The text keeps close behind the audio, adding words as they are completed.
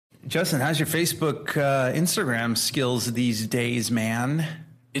Justin, how's your Facebook, Instagram skills these days, man?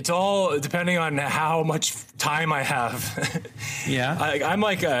 It's all depending on how much time I have. Yeah.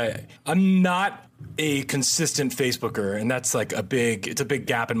 I'm not a consistent Facebooker, and that's like a big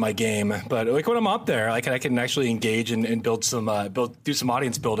gap in my game. But like when I'm up there, I can actually engage and do some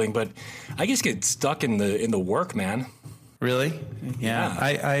audience building. But I just get stuck in the work, man. Really? Yeah.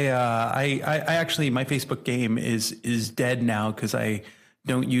 I actually, my Facebook game is dead now because I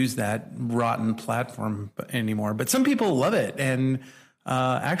don't use that rotten platform anymore. But some people love it, and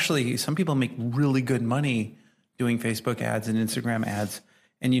actually, some people make really good money doing Facebook ads and Instagram ads.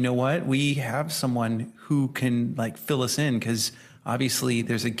 And you know what? We have someone who can like fill us in because obviously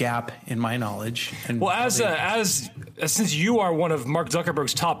there's a gap in my knowledge. And well, since you are one of Mark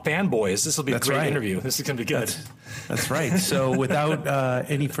Zuckerberg's top fanboys, this will be a great interview. This is going to be good. That's right. So without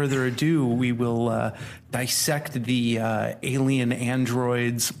any further ado, we will dissect the alien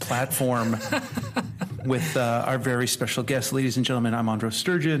androids platform with our very special guest. Ladies and gentlemen, I'm Andros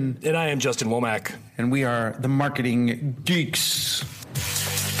Sturgeon. And I am Justin Womack. And we are the Marketing Geeks.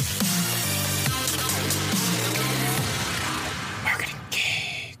 Marketing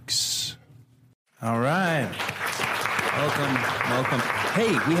Geeks. All right. Welcome.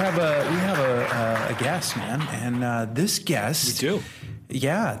 Hey, we have a guest, man. And this guest... We do.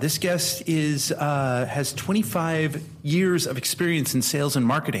 Yeah, this guest has 25 years of experience in sales and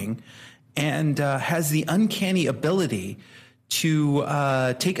marketing, and has the uncanny ability to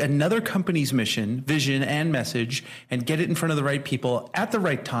take another company's mission, vision, and message and get it in front of the right people at the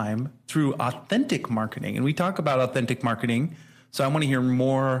right time through authentic marketing. And we talk about authentic marketing, so I want to hear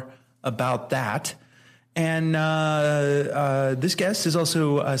more about that. And this guest is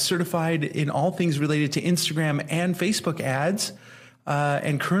also certified in all things related to Instagram and Facebook ads,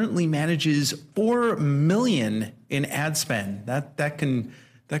 and currently manages $4 million in ad spend. That can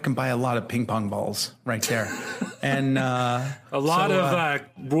buy a lot of ping pong balls right there, and a lot of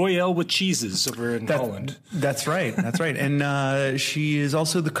Royale with cheeses over in Holland. That's right. And she is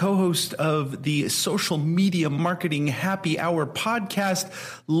also the co-host of the Social Media Marketing Happy Hour podcast.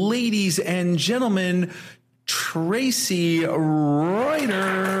 Ladies and gentlemen, Tracy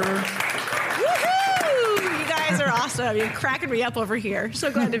Reuter. Woohoo! You guys are awesome. You're cracking me up over here.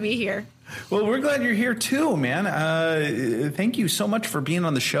 So glad to be here. Well, we're glad you're here too, man. Thank you so much for being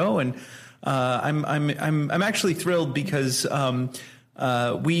on the show, and I'm actually thrilled because I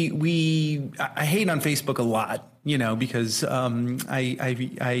hate on Facebook a lot, because you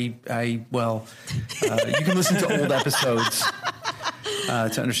can listen to old episodes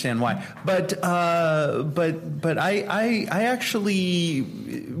to understand why. But I actually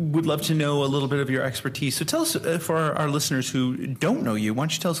would love to know a little bit of your expertise. So tell us, for our listeners who don't know you, why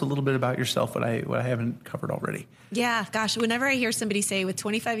don't you tell us a little bit about yourself, what I haven't covered already? Yeah, gosh, whenever I hear somebody say with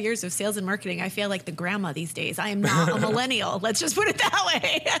 25 years of sales and marketing, I feel like the grandma these days. I am not a millennial. Let's just put it that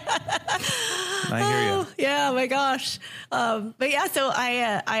way. I hear you. Yeah, my gosh. But yeah, so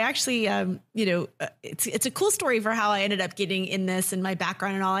I actually, it's a cool story for how I ended up getting in this and my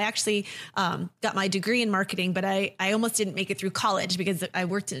background and all. I actually got my degree in marketing, but I almost didn't make it through college because I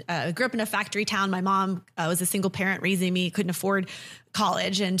grew up in a factory town. My mom was a single parent raising me, couldn't afford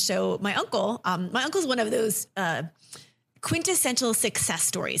college. And so my uncle's one of those quintessential success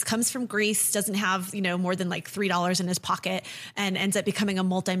stories, comes from Greece, doesn't have, more than like $3 in his pocket, and ends up becoming a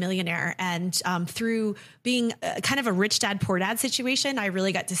multimillionaire. And through being kind of a rich dad, poor dad situation, I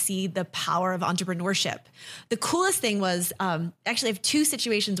really got to see the power of entrepreneurship. The coolest thing was, actually I have two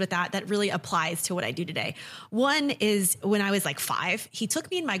situations with that really applies to what I do today. One is when I was like 5, he took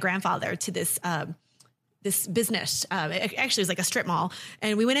me and my grandfather to this business. It actually was like a strip mall.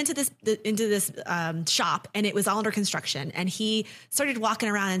 And we went into this shop, and it was all under construction. And he started walking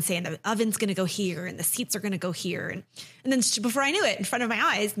around and saying the oven's going to go here and the seats are going to go here. And then before I knew it, in front of my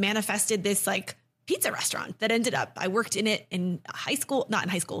eyes, manifested this like pizza restaurant that ended up, I worked in it in high school, not in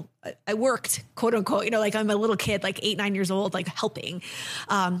high school. I worked, quote unquote, like I'm a little kid, like 8, 9 years old, like helping.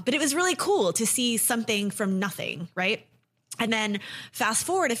 But it was really cool to see something from nothing, right? And then fast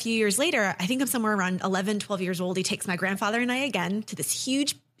forward a few years later, I think I'm somewhere around 11, 12 years old. He takes my grandfather and I again to this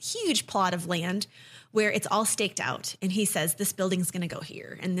huge, huge plot of land where it's all staked out. And he says, this building's going to go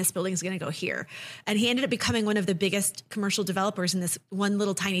here and this building's going to go here. And he ended up becoming one of the biggest commercial developers in this one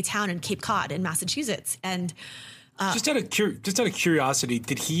little tiny town in Cape Cod in Massachusetts. And Just out of curiosity,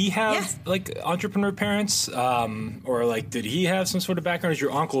 did he have like entrepreneur parents, or like did he have some sort of background? Is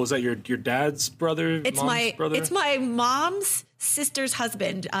your uncle? Is that your dad's brother? Mom's brother? It's my mom's sister's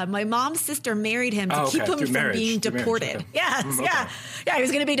husband. My mom's sister married him to keep him from being deported. Okay. Yes, yeah, he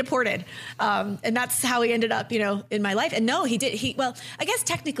was going to be deported, and that's how he ended up, in my life. And no, he did. Well, I guess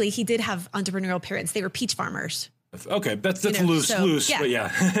technically he did have entrepreneurial parents. They were peach farmers. Okay, that's loose, but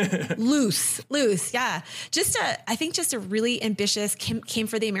yeah. loose, yeah. I think just a really ambitious, came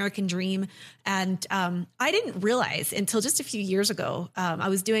for the American dream. And I didn't realize until just a few years ago, I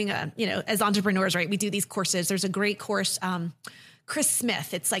was doing as entrepreneurs, right, we do these courses. There's a great course, Chris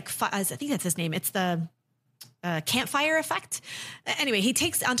Smith, it's like, I think that's his name. It's the campfire effect. Anyway, he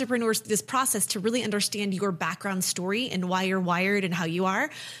takes entrepreneurs through this process to really understand your background story and why you're wired and how you are.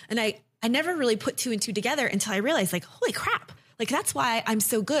 And I never really put two and two together until I realized, like, holy crap. Like, that's why I'm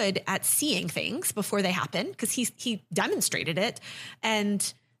so good at seeing things before they happen, because he demonstrated it.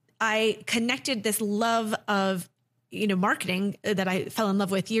 And I connected this love of, marketing that I fell in love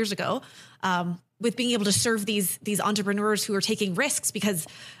with years ago, with being able to serve these entrepreneurs who are taking risks. Because,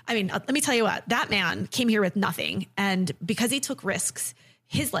 let me tell you what, that man came here with nothing. And because he took risks,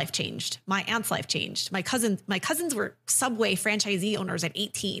 his life changed. My aunt's life changed. My cousins were Subway franchisee owners at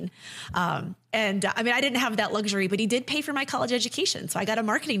 18. I didn't have that luxury, but he did pay for my college education. So I got a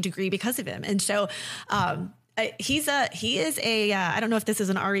marketing degree because of him. And so, he is a, I don't know if this is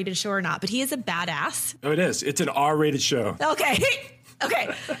an R-rated show or not, but he is a badass. Oh, it is. It's an R-rated show. Okay.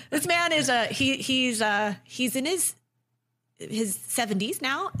 Okay. This man is he's in his 70s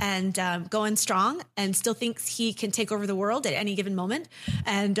now and going strong, and still thinks he can take over the world at any given moment.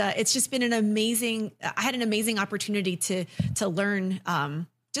 And it's just been I had an amazing opportunity to learn,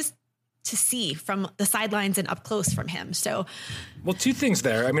 just to see from the sidelines and up close from him. So, well, two things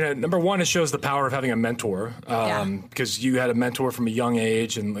there. Number one, it shows the power of having a mentor, because you had a mentor from a young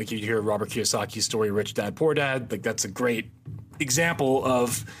age, and like you hear Robert Kiyosaki's story, Rich Dad, Poor Dad, like that's a great example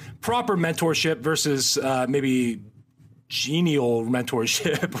of proper mentorship versus maybe genial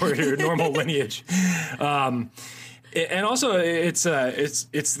mentorship or your normal lineage. And also it's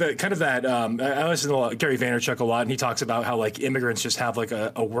the kind of that, I listen to Gary Vaynerchuk a lot, and he talks about how like immigrants just have like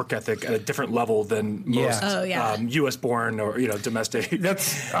a work ethic at a different level than most US born or, domestic.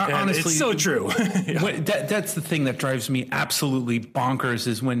 That's honestly, it's so true. That's the thing that drives me absolutely bonkers,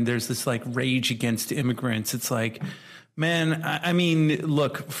 is when there's this like rage against immigrants. It's like, man,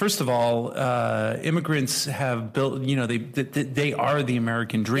 look, first of all, immigrants have built, they are the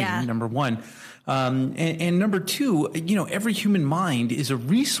American dream, number one. And number two, every human mind is a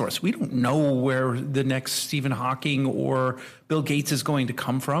resource. We don't know where the next Stephen Hawking or Bill Gates is going to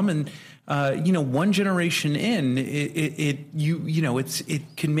come from. And, one generation in, it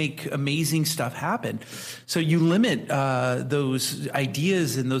can make amazing stuff happen. So you limit those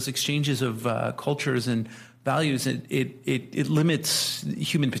ideas and those exchanges of cultures and values, it limits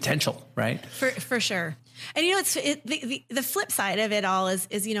human potential, right? For sure. And the flip side of it all is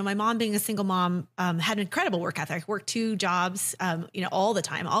my mom, being a single mom, had an incredible work ethic, worked 2 jobs, all the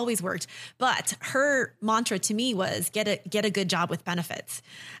time, always worked. But her mantra to me was get a good job with benefits.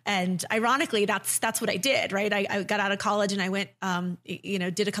 And ironically, that's what I did, right? I got out of college and I went,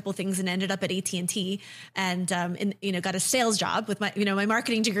 did a couple things and ended up at AT&T and got a sales job with my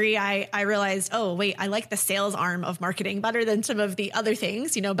marketing degree. I realized, oh wait, I like the sales arm of marketing better than some of the other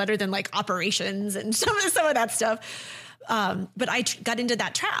things, better than like operations and some of that stuff. But I got into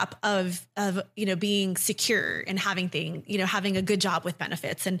that trap of being secure and having a good job with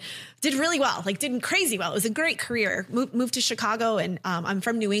benefits, and did really well, did crazy well. It was a great career. Moved to Chicago, and I'm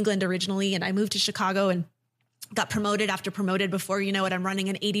from New England originally, and I moved to Chicago and got promoted after promoted. Before you know it, I'm running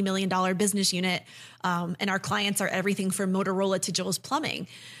an $80 million business unit. And our clients are everything from Motorola to Joe's Plumbing.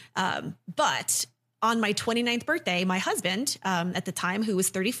 But on my 29th birthday, my husband, at the time, who was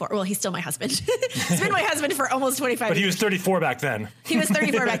 34, well, he's still my husband. He's been my husband for almost 25 years. But he was 34 back then. He was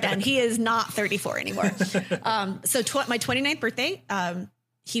 34 back then. He is not 34 anymore. My 29th birthday,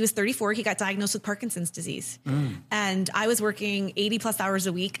 he was 34. He got diagnosed with Parkinson's disease. And I was working 80 plus hours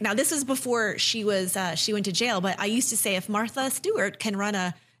a week. Now, this is before she went to jail, but I used to say, if Martha Stewart can run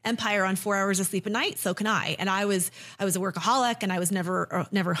a empire on 4 hours of sleep a night, so can I. And I was a workaholic, and I was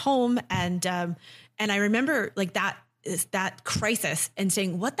never home. And I remember that crisis and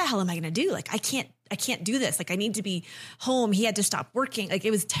saying, what the hell am I going to do? I can't do this. Like I need to be home. He had to stop working. Like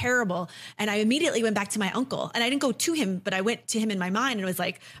it was terrible. And I immediately went back to my uncle, and I didn't go to him, but I went to him in my mind and was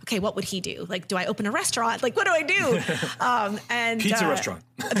like, okay, what would he do? Like, do I open a restaurant? Like, what do I do? And pizza restaurant.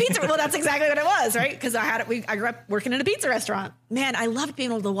 A pizza. Well, that's exactly what it was. Right. Cause I grew up working in a pizza restaurant. Man, I loved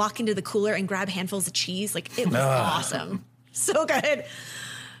being able to walk into the cooler and grab handfuls of cheese. Like it was awesome. So good.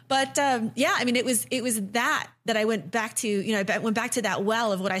 But yeah, I mean, it was that I went back to, you know, I went back to that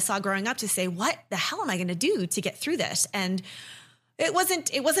well of what I saw growing up to say, what the hell am I going to do to get through this? And it wasn't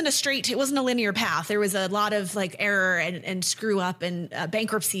a linear path. There was a lot of like error and screw up and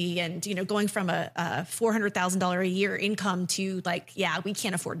bankruptcy and, you know, going from a $400,000 a year income to like, yeah, we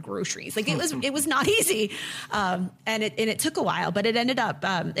can't afford groceries. Like it was not easy. And it took a while, but it ended up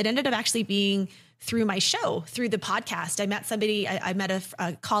actually being through my show, through the podcast. I met somebody, I met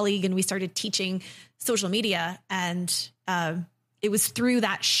a colleague, and we started teaching social media. And it was through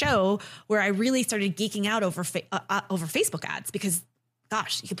that show where I really started geeking out over Facebook ads, because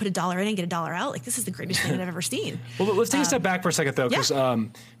gosh, you could put $1 in and get $1 out. Like this is the greatest thing I've ever seen. Well, let's take a step back for a second though. Because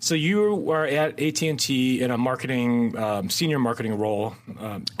so you were at AT&T in a marketing, senior marketing role.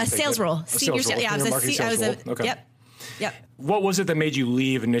 A sales role. Senior sales role. Yeah, I was okay. Yep. What was it that made you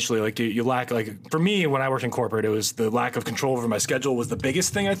leave initially? Like you lack, like for me, when I worked in corporate, it was the lack of control over my schedule was the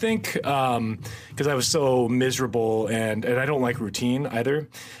biggest thing, I think, because I was so miserable and I don't like routine either.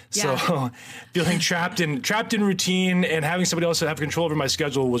 Yeah. So feeling trapped in routine and having somebody else have control over my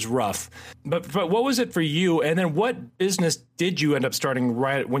schedule was rough. But what was it for you? And then what business did you end up starting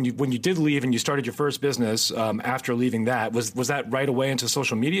right when you did leave and you started your first business after leaving that? Was that right away into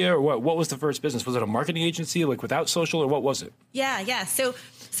social media, or what was the first business? Was it a marketing agency like without social, or what was it? Yeah. So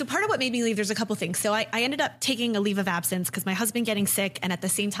part of what made me leave, there's a couple things. So I ended up taking a leave of absence because my husband getting sick, and at the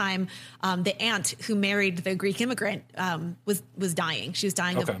same time, the aunt who married the Greek immigrant was dying. She was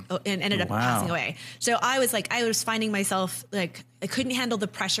dying and ended up passing away. So I was finding myself like I couldn't handle the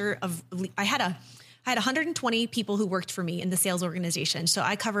pressure of. I had 120 people who worked for me in the sales organization. So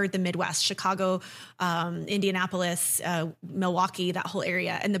I covered the Midwest, Chicago, Indianapolis, Milwaukee, that whole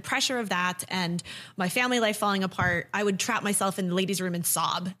area. And the pressure of that and my family life falling apart, I would trap myself in the ladies' room and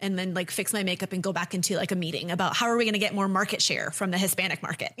sob, and then like fix my makeup and go back into like a meeting about how are we going to get more market share from the Hispanic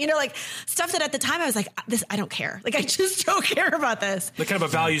market? You know, like stuff that at the time I was like, I don't care. Like, I just don't care about this. Like kind of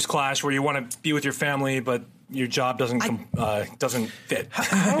a values clash where you want to be with your family, but your job doesn't fit.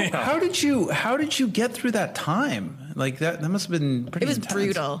 How did you get through that time? Like that must have been pretty. It was intense.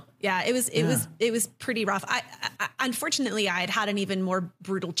 brutal. Yeah, it was pretty rough. I unfortunately I had had an even more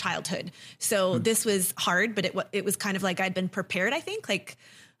brutal childhood, so this was hard. But it was kind of like I'd been prepared. I think like.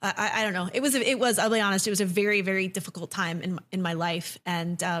 I don't know. It was. I'll be honest. It was a very, very difficult time in my life,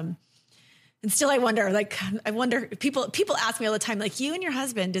 and still, I wonder. People ask me all the time, like, you and your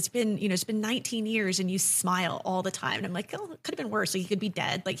husband, it's been 19 years, and you smile all the time, and I'm like, oh, it could have been worse. Like, he could be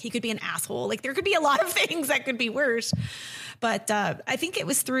dead. Like, he could be an asshole. Like, there could be a lot of things that could be worse. But I think it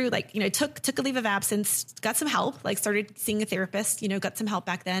was through took a leave of absence, got some help, like started seeing a therapist. Got some help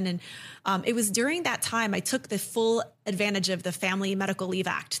back then, and it was during that time I took the full advantage of the Family Medical Leave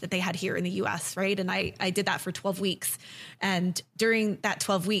Act that they had here in the U.S. Right, and I did that for 12 weeks, and during that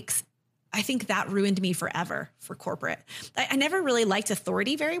 12 weeks. I think that ruined me forever for corporate. I never really liked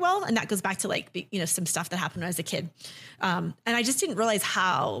authority very well. And that goes back to some stuff that happened when I was a kid. And I just didn't realize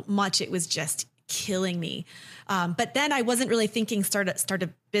how much it was just killing me. But then I wasn't really thinking start a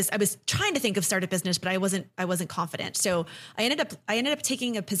business. I was trying to think of start a business, but I wasn't confident. So I ended up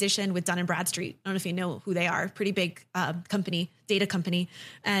taking a position with Dun & Bradstreet. I don't know if you know who they are, pretty big company, data company.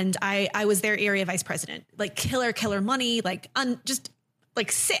 And I was their area vice president, like killer money, just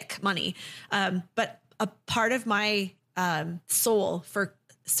sick money. But a part of my soul for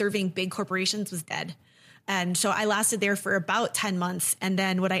serving big corporations was dead. And so I lasted there for about 10 months. And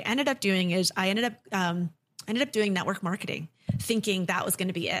then what I ended up doing is I ended up doing network marketing, thinking that was going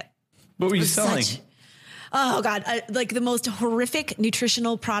to be it. What were you selling? Oh God, like the most horrific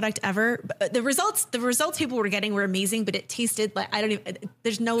nutritional product ever. The results people were getting were amazing, but it tasted like,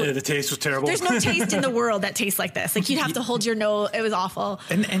 the taste was terrible. There's no taste in the world that tastes like this. Like you'd have to hold your nose. It was awful.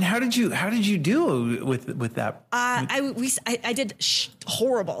 And how did you do with that? I did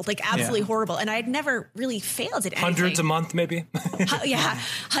horrible, like absolutely horrible. And I'd never really failed at anything. Hundreds a month, maybe. Yeah,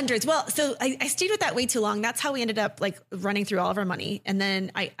 hundreds. Well, so I stayed with that way too long. That's how we ended up like running through all of our money. And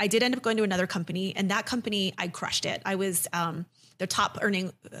then I did end up going to another company, and that company, I crushed it. I was their top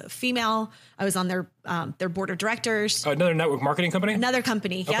earning female. I was on their board of directors. Another network marketing company? Another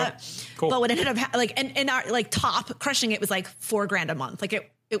company. Okay. Yeah. Cool. But what ended up and our like top crushing it was like $4,000 a month.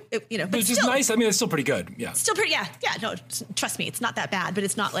 Like but Which is still, nice. I mean, it's still pretty good. Yeah. still pretty, yeah. No, trust me, it's not that bad, but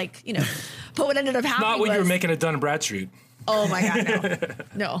it's not like, but what ended up happening Not what was, you were making at Dun & Bradstreet. oh my God,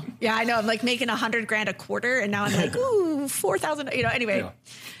 no. Yeah, I know. I'm like making $100,000 a quarter, and now I'm like, ooh, 4,000. Anyway,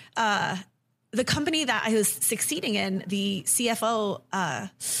 the company that I was succeeding in, the CFO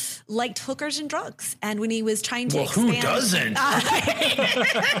liked hookers and drugs, and when he was trying to expand, who doesn't?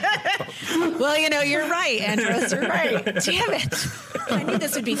 Well, you're right, Andros. You're right. Damn it! I knew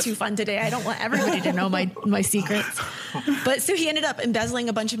this would be too fun today. I don't want everybody to know my secrets. But so he ended up embezzling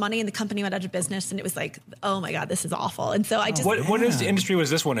a bunch of money, and the company went out of business. And it was like, oh my God, this is awful. And so I just what industry was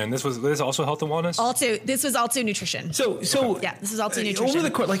this one in? This was also health and wellness. This was also nutrition. So yeah, this was also nutrition. Over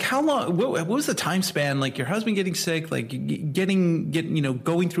the course, like how long? What was the time span? Like your husband getting sick, like getting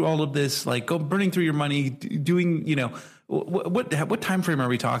going through all of this, like burning through your money, doing what time frame are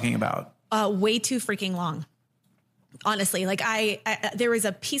we talking about? Way too freaking long. Honestly, like I there was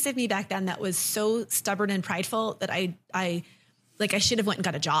a piece of me back then that was so stubborn and prideful that I should have went and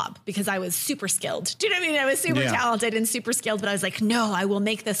got a job because I was super skilled. Do you know what I mean? I was super talented and super skilled, but I was like, no, I will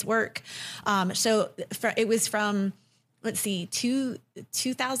make this work. It was from,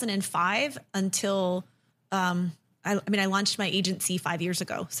 2005 until, I launched my agency 5 years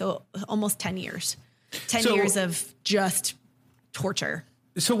ago. So almost 10 years, 10 years of just torture.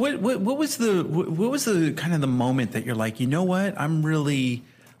 So what was the kind of the moment that you're like, you know what, I'm going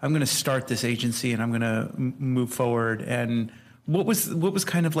to start this agency and I'm going to move forward. And what was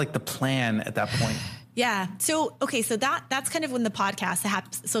kind of like the plan at that point? Yeah. So that's kind of when the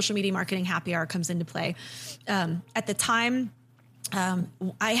podcast, the social media marketing happy hour comes into play. At the time,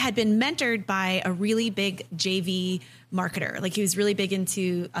 I had been mentored by a really big JV marketer. Like he was really big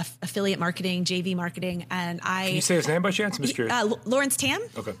into affiliate marketing, JV marketing. And Can you say his name by chance? I'm just curious. Lawrence Tam.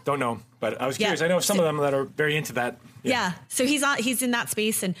 Okay. Don't know, but I was curious. Yeah. I know some of them that are very into that. Yeah. So he's in that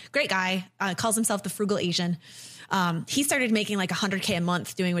space and great guy, calls himself the Frugal Asian. He started making like $100K a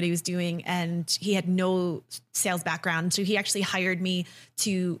month doing what he was doing, and he had no sales background. So he actually hired me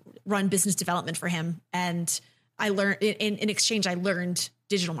to run business development for him. And I learned in exchange, I learned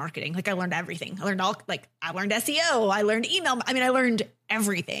digital marketing. Like I learned everything. I learned SEO. I learned email. I learned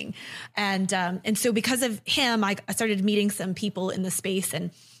everything. And so because of him, I started meeting some people in the space, and,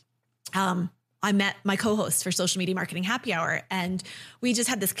 I met my co-host for Social Media Marketing Happy Hour, and we just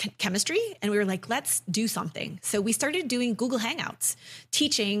had this chemistry, and we were like, let's do something. So we started doing Google Hangouts,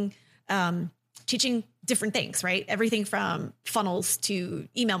 teaching different things, right? Everything from funnels to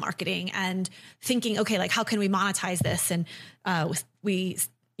email marketing, and thinking, okay, like how can we monetize this? And we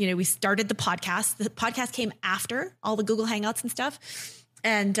started the podcast. The podcast came after all the Google Hangouts and stuff.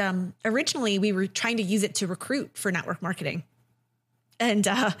 And originally we were trying to use it to recruit for network marketing. And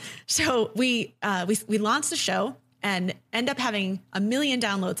so we launched the show and end up having 1 million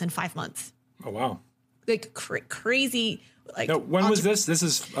downloads in 5 months. Oh, wow. Like crazy. Like now, when was this? This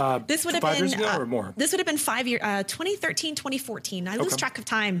is this would have 5 been, years ago or more? This would have been 5 years, 2013, 2014. I lose track of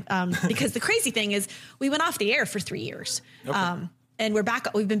time because the crazy thing is we went off the air for 3 years. Okay. And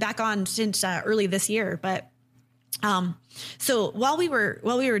we've been back on since early this year. But so while we were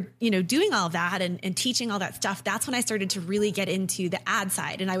doing all of that and teaching all that stuff, that's when I started to really get into the ad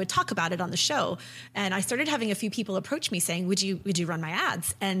side, and I would talk about it on the show. And I started having a few people approach me saying, would you run my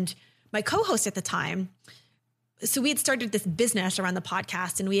ads? And my co-host at the time, so we had started this business around the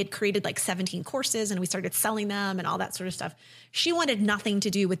podcast, and we had created like 17 courses, and we started selling them and all that sort of stuff. She wanted nothing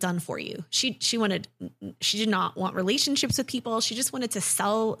to do with done for you. She did not want relationships with people. She just wanted to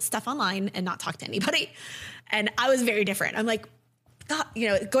sell stuff online and not talk to anybody. And I was very different. I'm like, God,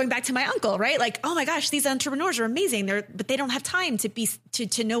 going back to my uncle, right? Like, oh my gosh, these entrepreneurs are amazing. But they don't have time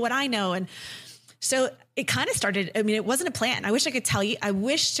to know what I know. And so it kind of started. It wasn't a plan. I wish I could tell you. I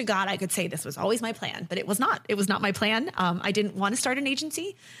wish to God I could say this was always my plan, but it was not. It was not my plan. I didn't want to start an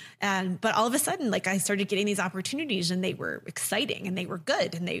agency, but all of a sudden, like I started getting these opportunities, and they were exciting, and they were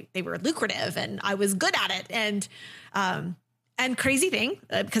good, and they were lucrative, and I was good at it. And crazy thing,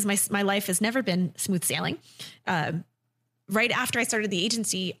 because my life has never been smooth sailing. Right after I started the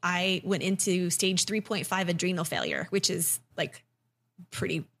agency, I went into stage 3.5 adrenal failure, which is like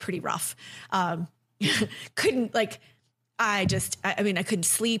pretty rough. I couldn't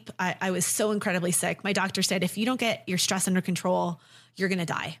sleep. I was so incredibly sick. My doctor said, if you don't get your stress under control, you're going to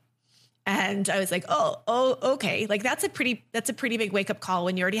die. And I was like, oh, okay. Like that's a pretty big wake up call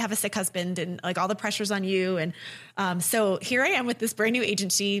when you already have a sick husband and like all the pressure's on you. And so here I am with this brand new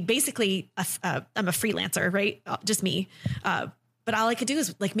agency. Basically, I'm a freelancer, right? Just me. But all I could do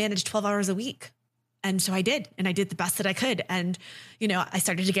is like manage 12 hours a week. And so I did, and I did the best that I could. And, I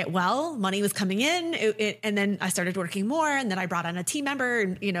started to get money was coming in, and then I started working more, and then I brought on a team member,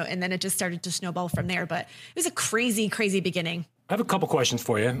 and, and then it just started to snowball from there. But it was a crazy, crazy beginning. I have a couple questions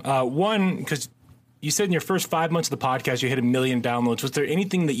for you. One, because you said in your first 5 months of the podcast, you hit 1 million downloads. Was there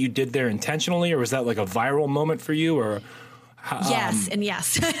anything that you did there intentionally, or was that like a viral moment for you, or? Yes and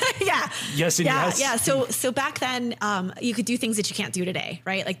yes. Yeah. Yes and yes. Yeah. So back then, you could do things that you can't do today,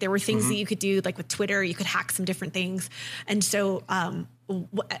 right? Like there were things that you could do, like with Twitter, you could hack some different things. And so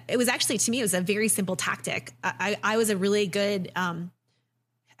it was actually, to me, it was a very simple tactic. I was a really good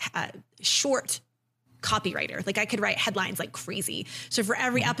short copywriter. Like I could write headlines like crazy. So for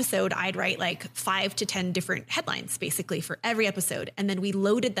every episode, I'd write like 5 to 10 different headlines, basically for every episode. And then we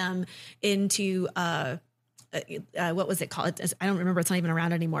loaded them into what was it called? I don't remember. It's not even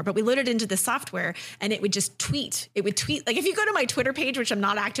around anymore, but we loaded into the software and it would just tweet. It would tweet. Like if you go to my Twitter page, which I'm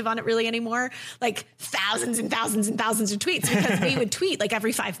not active on it really anymore, like thousands and thousands and thousands of tweets, because we would tweet like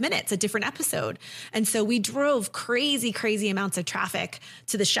every 5 minutes, a different episode. And so we drove crazy, crazy amounts of traffic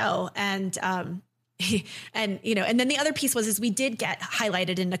to the show. And then the other piece is we did get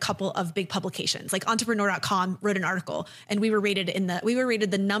highlighted in a couple of big publications, like entrepreneur.com wrote an article, and we were rated the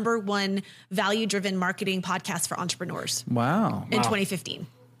 #1 value-driven marketing podcast for entrepreneurs. Wow. In 2015.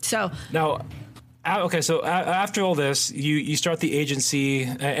 So now, okay. So after all this, you start the agency,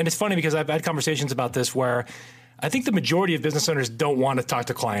 and it's funny because I've had conversations about this where I think the majority of business owners don't want to talk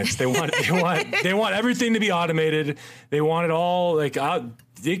to clients. They want everything to be automated. They want it all like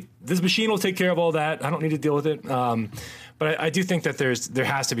this machine will take care of all that. I don't need to deal with it. But I do think that there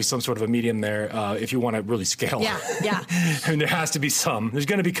has to be some sort of a medium there if you want to really scale. Yeah. I mean, there has to be some. There's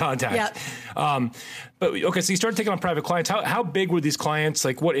going to be contact. Yeah. But okay, so you started taking on private clients. How big were these clients?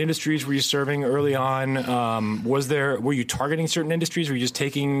 Like, what industries were you serving early on? Were you targeting certain industries? Were you just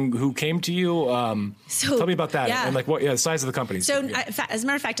taking who came to you? Tell me about that. Yeah. And like the size of the companies. So as a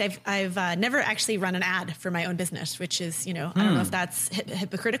matter of fact, I've never actually run an ad for my own business, which is, I don't know if that's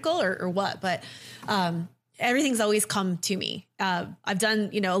hypocritical or what, but everything's always come to me. I've done,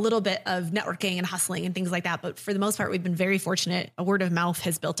 a little bit of networking and hustling and things like that. But for the most part, we've been very fortunate. A word of mouth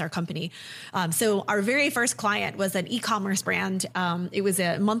has built our company. So our very first client was an e-commerce brand. It was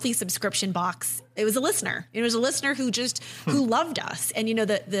a monthly subscription box. It was a listener. It was a listener who loved us. And,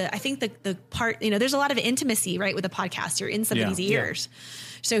 I think the part, there's a lot of intimacy, right, with a podcast. You're in somebody's ears.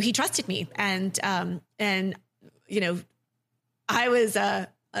 So he trusted me. And I was, I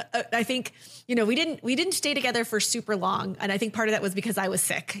think, we didn't stay together for super long. And I think part of that was because I was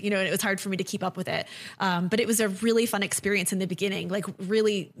sick, and it was hard for me to keep up with it. But it was a really fun experience in the beginning, like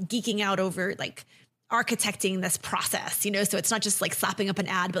really geeking out over like architecting this process, so it's not just like slapping up an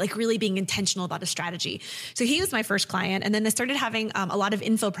ad, but like really being intentional about a strategy. So he was my first client. And then I started having a lot of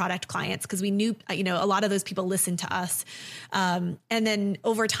info product clients because we knew, a lot of those people listened to us. And then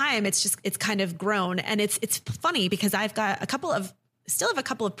over time, it's kind of grown. And it's funny because I've got a couple of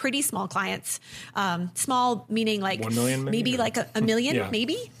pretty small clients, small meaning like 1 million maybe like a million,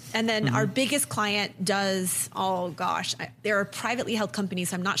 maybe. And then our biggest client does, there are privately held companies.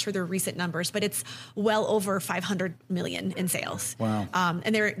 So I'm not sure their recent numbers, but it's well over 500 million in sales. Wow.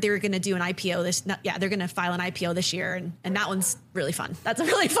 And they're going to do an IPO they're going to file an IPO this year. And that one's really fun. That's a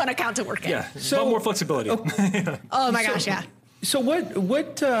really fun account to work in. Yeah. So more flexibility. Oh my gosh. Yeah. So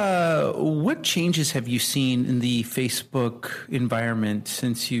what changes have you seen in the Facebook environment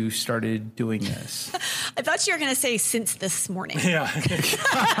since you started doing this? I thought you were going to say since this morning. Yeah.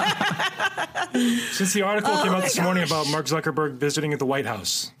 Since the article came out this morning about Mark Zuckerberg visiting at the White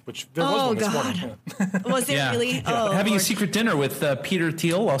House, which there was one this morning. Yeah. Was it really? Yeah. Oh, having a secret dinner with Peter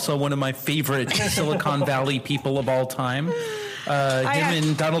Thiel, also one of my favorite Silicon Valley people of all time. Him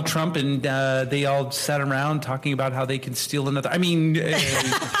and Donald Trump, and they all sat around talking about how they can steal another. I mean,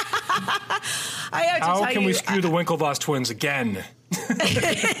 how can we screw the Winklevoss twins again?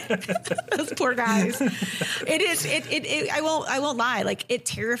 Those poor guys. It is. I won't lie. Like, it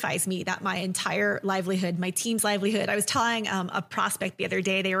terrifies me that my entire livelihood, my team's livelihood. I was telling a prospect the other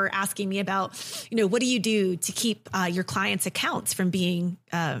day. They were asking me about, what do you do to keep your clients' accounts from being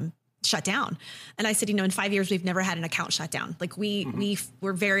shut down? And I said, in 5 years, we've never had an account shut down. Like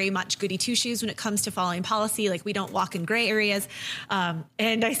we're very much goody two shoes when it comes to following policy. Like we don't walk in gray areas. And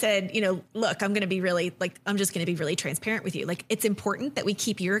I said, look, I'm just going to be really transparent with you. Like, it's important that we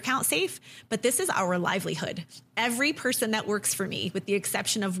keep your account safe, but this is our livelihood. Every person that works for me, with the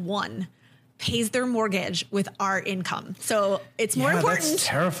exception of one, pays their mortgage with our income. So it's more important. That's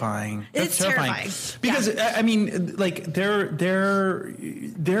terrifying. It's terrifying. Because I mean, like there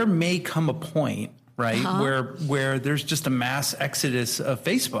may come a point right? Where there's just a mass exodus of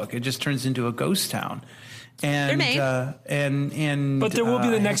Facebook. It just turns into a ghost town. And but there will be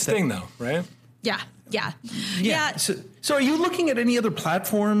the next thing, though, right? Yeah. So are you looking at any other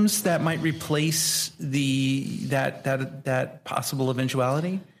platforms that might replace that possible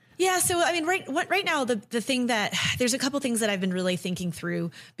eventuality? Yeah. So, I mean, right now, the thing that there's a couple things that I've been really thinking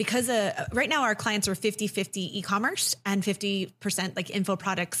through because right now our clients are 50-50 e-commerce and 50% like info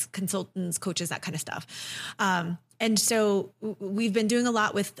products, consultants, coaches, that kind of stuff. And so we've been doing a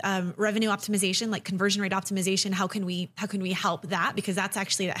lot with revenue optimization, like conversion rate optimization. How can we help that? Because that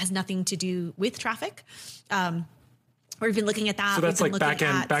has nothing to do with traffic. We've been looking at that. So that's like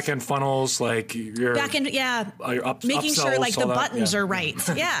back end funnels, like your back end, making sure like the buttons are right.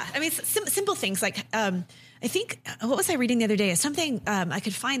 Yeah, I mean simple things like I think what was I reading the other day? Something I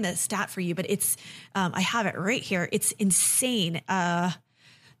could find the stat for you, but it's I have it right here. It's insane.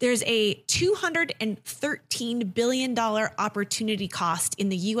 There's a $213 billion opportunity cost in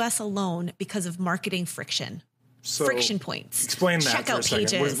the U.S. alone because of marketing friction. So friction points. Explain that for a second.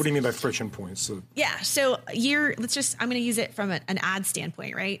 Pages. What do you mean by friction points? So, so I'm going to use it from an ad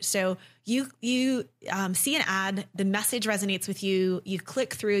standpoint, right? So you see an ad, the message resonates with you, you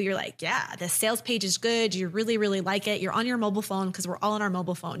click through, you're like, yeah, the sales page is good, you really, really like it. You're on your mobile phone because we're all on our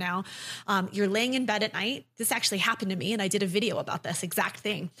mobile phone now. You're laying in bed at night. This actually happened to me and I did a video about this exact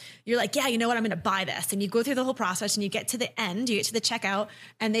thing. You're like, yeah, you know what, I'm going to buy this. And you go through the whole process and you get to the end, you get to the checkout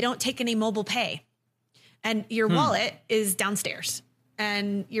and they don't take any mobile pay. And your wallet is downstairs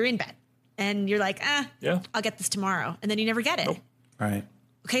and you're in bed and you're like, I'll get this tomorrow. And then you never get it. Nope. Right.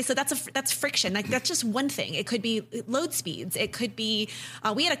 Okay. So that's friction. Like that's just one thing. It could be load speeds. It could be,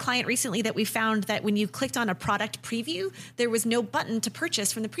 we had a client recently that we found that when you clicked on a product preview, there was no button to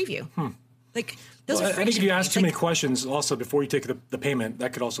purchase from the preview. Like those are friction. I think if you ask too many questions also before you take the payment,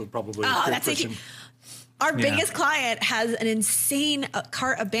 that could also probably create friction. Our biggest client has an insane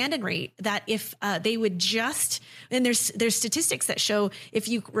cart abandon rate that if they would and there's statistics that show if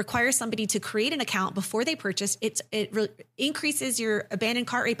you require somebody to create an account before they purchase, it increases your abandoned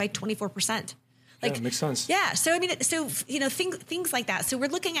cart rate by 24%. Like, makes sense. Yeah. So, I mean, things like that. So we're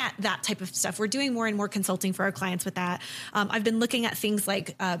looking at that type of stuff. We're doing more and more consulting for our clients with that. I've been looking at things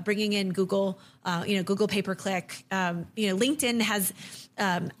like bringing in Google, Google pay-per-click. LinkedIn has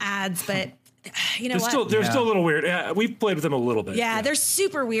ads, but they're still a little weird. Yeah, we've played with them a little bit. Yeah, they're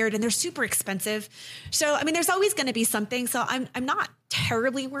super weird and they're super expensive. So, I mean, there's always going to be something. So I'm not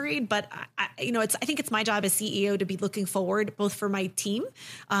terribly worried, but I think it's my job as CEO to be looking forward both for my team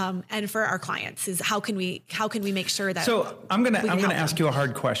and for our clients is how can we make sure that. So I'm going to ask you a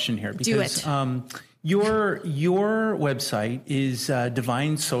hard question here because your website is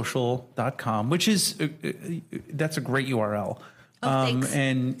divinesocial.com, which is that's a great URL. Thanks. So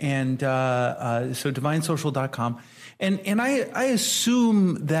divinesocial.com. And I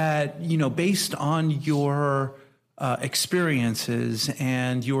assume that, based on your experiences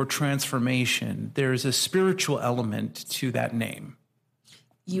and your transformation, there's a spiritual element to that name.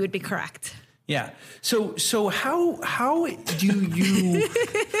 You would be correct. Yeah. So how do you?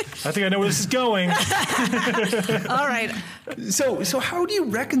 I think I know where this is going. All right. So how do you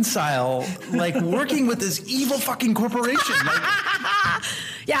reconcile working with this evil fucking corporation?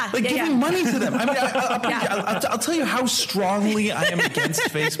 Giving money to them. I mean, I'll tell you how strongly I am against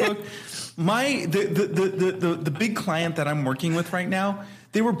Facebook. The big client that I'm working with right now,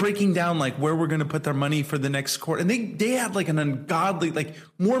 they were breaking down where we're going to put their money for the next quarter, and they had an ungodly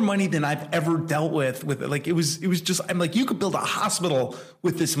more money than I've ever dealt with it. It was just I'm like, you could build a hospital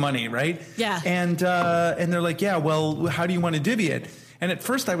with this money, right? Yeah. And they're like, yeah, well, how do you want to divvy it? And at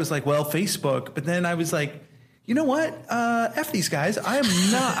first I was like, well, Facebook, but then I was like, you know what? F these guys. I'm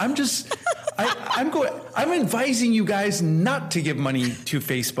advising you guys not to give money to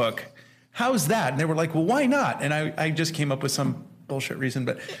Facebook. How's that? And they were like, well, why not? And I just came up with some bullshit reason,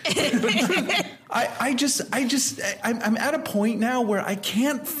 but I'm at a point now where I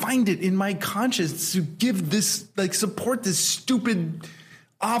can't find it in my conscience to give this, support this stupid,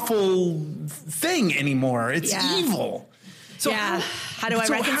 awful thing anymore. It's evil. So how do I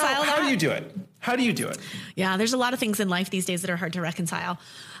reconcile that? How do you do it? How do you do it? Yeah, there's a lot of things in life these days that are hard to reconcile.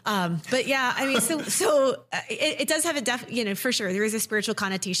 But yeah, I mean, it does have for sure. There is a spiritual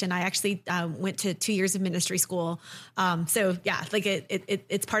connotation. I actually went to 2 years of ministry school. So yeah,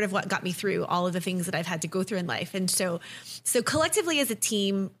 it's part of what got me through all of the things that I've had to go through in life. And so collectively as a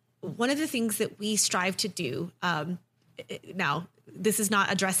team, one of the things that we strive to do, now this is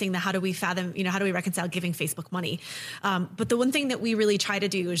not addressing the how do we fathom, how do we reconcile giving Facebook money? But the one thing that we really try to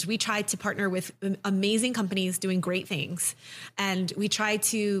do is we try to partner with amazing companies doing great things. And we try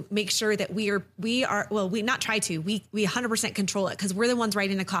to make sure that we 100% control it, because we're the ones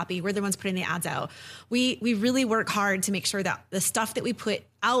writing the copy. We're the ones putting the ads out. We really work hard to make sure that the stuff that we put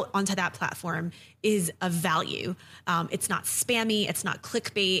out onto that platform is of value. It's not spammy. It's not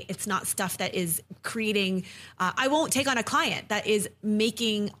clickbait. It's not stuff that is creating, I won't take on a client that is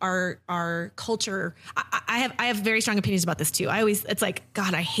making our culture. I have very strong opinions about this too. It's like,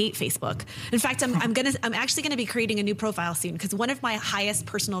 God, I hate Facebook. In fact, I'm actually going to be creating a new profile soon, because one of my highest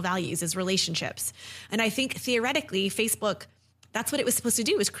personal values is relationships. And I think theoretically Facebook, that's what it was supposed to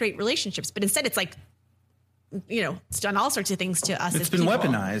do, is create relationships. But instead it's like, it's done all sorts of things to us. It's been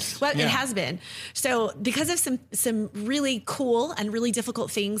weaponized. Well, It has been. So because of some really cool and really difficult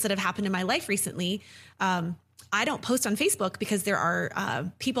things that have happened in my life recently, I don't post on Facebook because there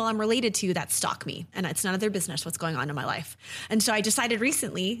are people I'm related to that stalk me, and it's none of their business what's going on in my life. And so I decided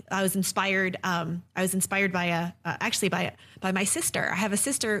recently, I was inspired by my sister. I have a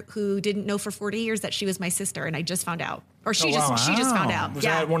sister who didn't know for 40 years that she was my sister, and I just found out. Or she just found out. Was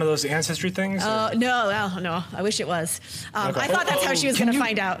that one of those ancestry things? No. I wish it was. Okay. I thought that's how she was going to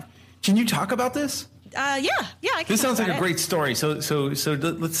find out. Can you talk about this? Yeah. I can. This sounds like a great story. So let's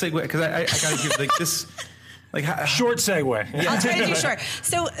segue, because I got to give like this. Short segue. I'll try to do short.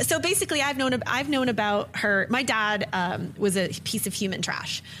 So basically, I've known about her. My dad was a piece of human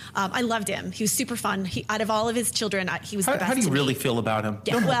trash. I loved him. He was super fun. Out of all of his children, he was the best. How do you really feel about him?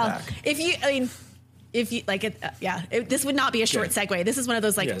 Yeah. Well, if you like it, this would not be a short segue. This is one of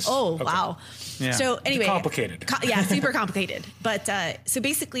those wow. Yeah. So anyway, complicated. Super complicated. But so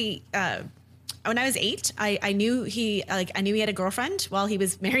basically, when I was 8, I knew he had a girlfriend while he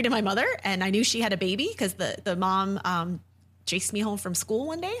was married to my mother, and I knew she had a baby because the mom chased me home from school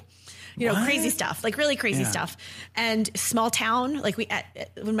one day. Crazy stuff, like really crazy stuff. And small town,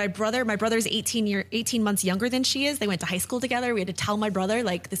 when my brother's 18 months younger than she is, they went to high school together. We had to tell my brother,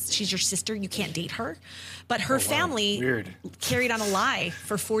 she's your sister, you can't date her. But her family carried on a lie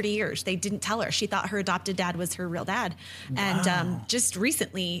for 40 years. They didn't tell her. She thought her adopted dad was her real dad. Wow. And just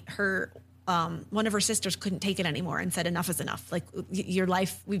recently, one of her sisters couldn't take it anymore and said, enough is enough. Like, your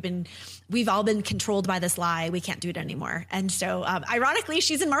life, we've all been controlled by this lie. We can't do it anymore. And so, ironically,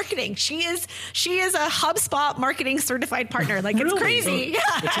 she's in marketing. She is a HubSpot marketing certified partner. Like, really? It's crazy. Yeah.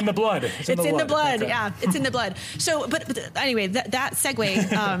 It's in the blood. It's in the blood. Okay. Yeah, it's in the blood. So, but anyway, that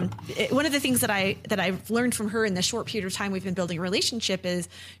segue, one of the things that I've learned from her in the short period of time we've been building a relationship is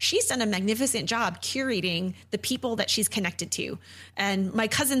she's done a magnificent job curating the people that she's connected to. And my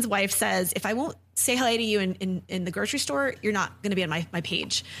cousin's wife says, if I won't say hi to you in the grocery store, you're not going to be on my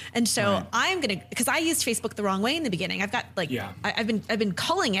page. And so right. I'm going to, because I used Facebook the wrong way in the beginning. I've got I've been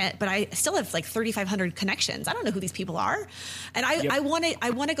culling it, but I still have 3,500 connections. I don't know who these people are. And I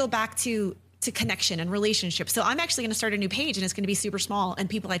want to go back to connection and relationships. So I'm actually going to start a new page, and it's going to be super small, and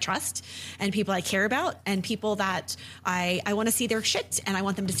people I trust and people I care about and people that I want to see their shit and I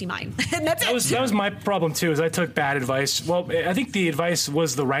want them to see mine. And that's That was my problem too, is I took bad advice. Well, I think the advice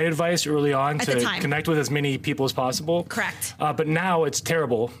was the right advice early on to connect with as many people as possible. Correct. But now it's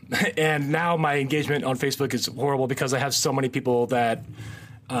terrible. And now my engagement on Facebook is horrible because I have so many people that,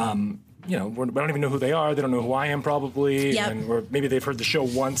 we don't even know who they are. They don't know who I am, probably, or maybe they've heard the show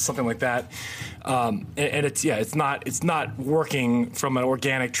once, something like that. And it's not working from an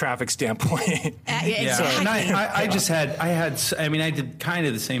organic traffic standpoint. And I did kind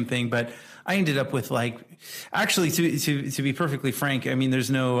of the same thing, but I ended up with actually, to be perfectly frank, I mean, I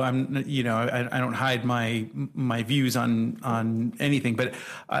don't hide my views on anything, but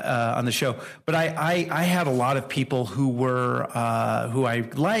on the show. But I had a lot of people who who I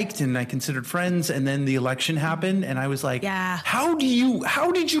liked and I considered friends, and then the election happened, and I was like, how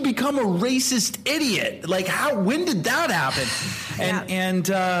did you become a racist idiot? Like, when did that happen? And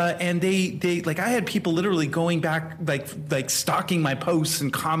they I had people literally going back, like stalking my posts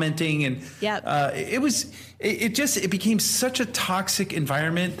and commenting, and it became such a toxic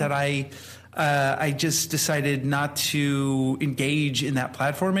environment that I just decided not to engage in that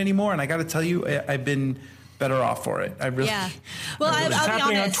platform anymore. And I got to tell you, I've been better off for it. I really. Yeah. Well, it's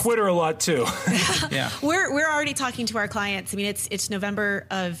happening on Twitter a lot too. Yeah. We're already talking to our clients. I mean, it's November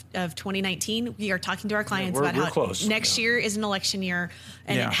of 2019. We are talking to our clients about how close. Next year is an election year,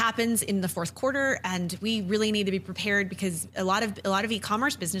 and it happens in the fourth quarter. And we really need to be prepared, because a lot of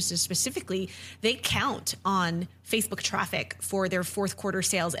e-commerce businesses specifically, they count on Facebook traffic for their fourth quarter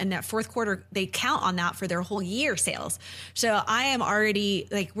sales, and that fourth quarter, they count on that for their whole year sales. So I am already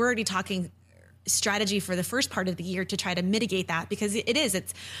we're already talking strategy for the first part of the year to try to mitigate that, because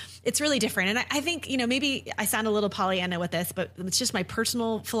it's really different. And I think, maybe I sound a little Pollyanna with this, but it's just my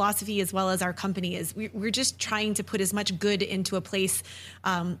personal philosophy as well as our company is we're just trying to put as much good into a place.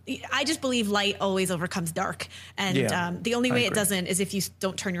 I just believe light always overcomes dark. And the only way it doesn't is if you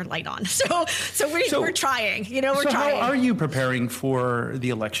don't turn your light on. So we're trying, we're trying. How are you preparing for the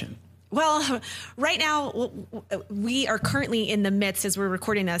election? Well, right now we are currently in the midst, as we're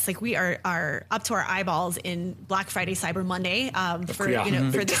recording this, like we are up to our eyeballs in Black Friday, Cyber Monday for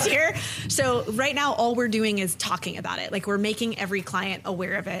this year. So right now, all we're doing is talking about it. Like we're making every client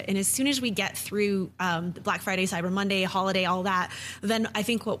aware of it. And as soon as we get through Black Friday, Cyber Monday, holiday, all that, then I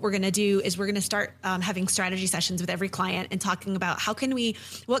think what we're going to do is we're going to start having strategy sessions with every client and talking about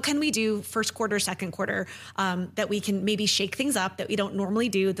what can we do first quarter, second quarter, that we can maybe shake things up that we don't normally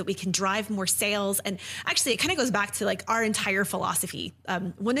do, that we can drive more sales. And actually, it kind of goes back to like our entire philosophy.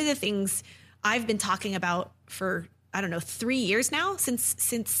 One of the things I've been talking about for 3 years now, since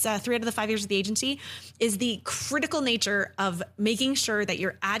 3 out of the 5 years of the agency, is the critical nature of making sure that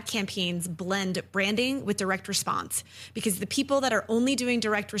your ad campaigns blend branding with direct response, because the people that are only doing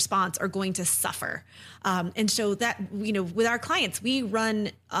direct response are going to suffer. And so that, with our clients, we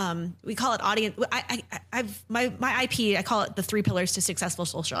run, we call it audience. My IP, I call it the 3 pillars to successful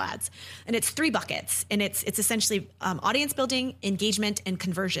social ads. And it's 3 buckets. And it's essentially audience building, engagement, and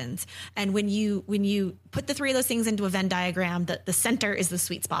conversions. And when you put the 3 of those things into a Venn diagram, the center is the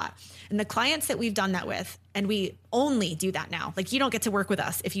sweet spot. And the clients that we've done that with, and we only do that now, like you don't get to work with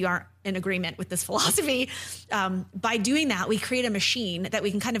us if you aren't in agreement with this philosophy. By doing that, we create a machine that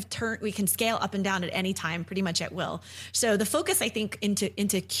we can kind of we can scale up and down at any time, pretty much at will. So the focus, I think, into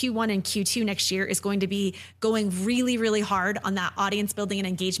Q1 and Q2 next year is going to be going really, really hard on that audience building and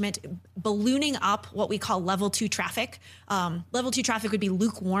engagement, ballooning up what we call level 2 traffic. Level 2 traffic would be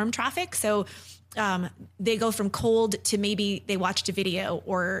lukewarm traffic. So they go from cold to maybe they watched a video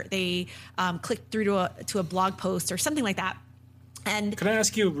or they clicked through to a blog post or something like that. And can I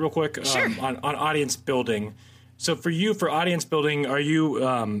ask you real quick sure. on audience building? So for audience building, are you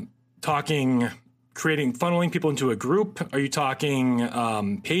funneling people into a group? Are you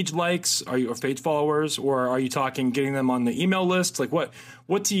talking page likes? Or page followers? Or are you talking getting them on the email list? Like what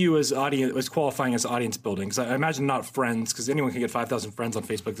to you is qualifying as audience building? Because I imagine not friends, because anyone can get 5,000 friends on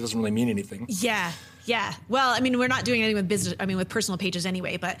Facebook. That doesn't really mean anything. Yeah. Well, I mean, we're not doing anything with business. I mean, with personal pages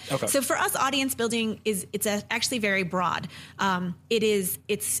anyway. But okay. So for us, audience building it's actually very broad.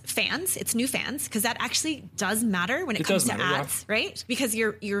 It's fans, it's new fans, because that actually does matter when it comes to ads, yeah. Right? Because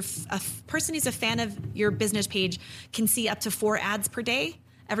you're a person who's a fan of your business page can see up to 4 ads per day.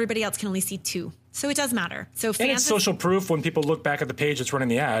 Everybody else can only see 2. So it does matter. So fans, and it's social proof when people look back at the page that's running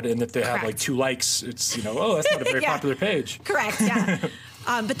the ad, and if they have like 2 likes, it's that's not a very yeah. popular page. Correct. Yeah.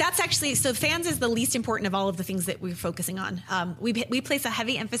 But that's actually, so fans is the least important of all of the things that we're focusing on. We place a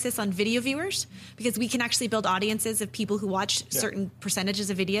heavy emphasis on video viewers because we can actually build audiences of people who watch certain percentages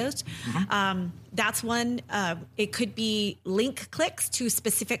of videos. Mm-hmm. That's one. It could be link clicks to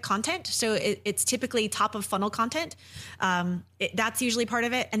specific content. So it's typically top of funnel content. That's usually part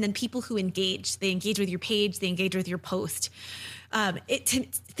of it. And then people who engage. They engage with your page. They engage with your post.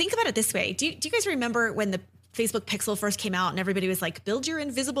 Think about it this way. Do you guys remember when the Facebook Pixel first came out and everybody was like, build your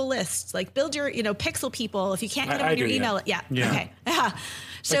invisible list, like build your, pixel people. If you can't get them in your email. Yeah. Okay.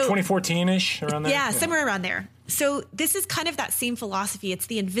 So like 2014-ish around there? Yeah, somewhere around there. So this is kind of that same philosophy. It's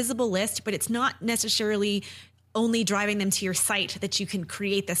the invisible list, but it's not necessarily only driving them to your site that you can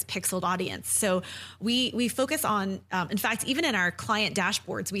create this pixeled audience. So we focus on, in fact, even in our client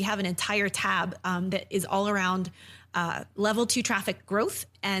dashboards, we have an entire tab that is all around level 2 traffic growth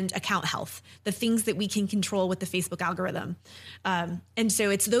and account health, the things that we can control with the Facebook algorithm. And so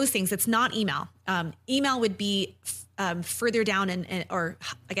it's those things. It's not email. Email would be further down or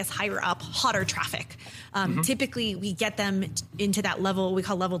I guess higher up, hotter traffic. Typically, we get them into that level we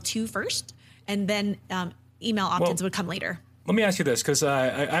call level 2 first, and then email opt-ins would come later. Let me ask you this, because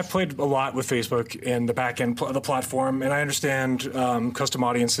I've played a lot with Facebook and the back end of the platform, and I understand custom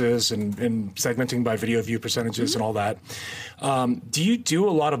audiences and segmenting by video view percentages and all that. Do you do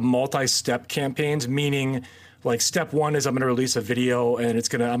a lot of multi-step campaigns, meaning like step 1 is I'm going to release a video and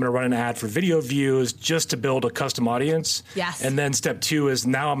I'm going to run an ad for video views just to build a custom audience. Yes. And then step 2 is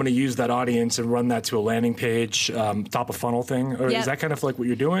now I'm going to use that audience and run that to a landing page, top of funnel thing. Or is that kind of like what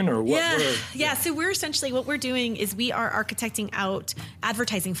you're doing, or what? Yeah. So we're essentially, what we're doing is we are architecting out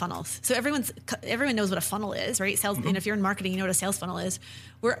advertising funnels. So everyone knows what a funnel is, right? Sales. And if you're in marketing, you know what a sales funnel is.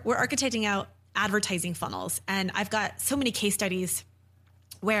 We're architecting out advertising funnels, and I've got so many case studies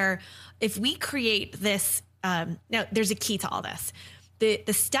where if we create this. Now, there's a key to all this.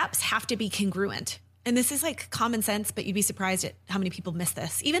 the steps have to be congruent. And this is like common sense, but you'd be surprised at how many people miss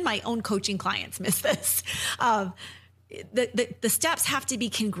this. Even my own coaching clients miss this. The steps have to be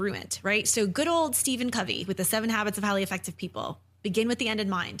congruent, right? So good old Stephen Covey with the 7 Habits of Highly Effective People, begin with the end in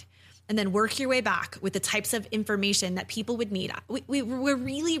mind. And then work your way back with the types of information that people would need. We're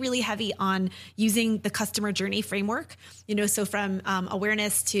really, really heavy on using the customer journey framework, so from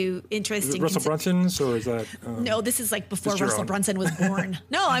awareness to interest. Is it Russell Brunson's, or is that? No, this is like before Russell Brunson was born.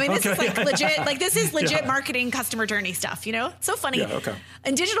 No, I mean, this is like legit, like this is legit marketing customer journey stuff, So funny. Yeah, okay.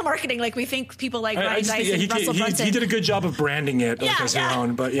 In digital marketing, like we think people like Ryan Deiss and Russell Brunson. He did a good job of branding it as their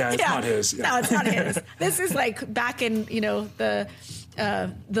own, but it's not his. Yeah. No, it's not his. This is like back in,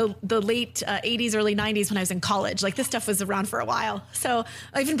 the late 80s, early 90s when I was in college. Like this stuff was around for a while. So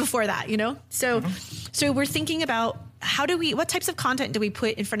even before that, So we're thinking about what types of content do we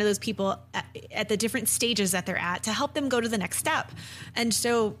put in front of those people at the different stages that they're at to help them go to the next step. And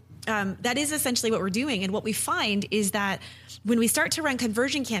so that is essentially what we're doing. And what we find is that when we start to run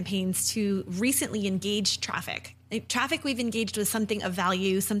conversion campaigns to recently engaged traffic we've engaged with something of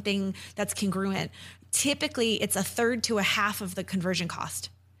value, something that's congruent, typically it's a third to a half of the conversion cost.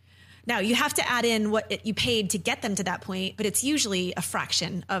 Now you have to add in what you paid to get them to that point, but it's usually a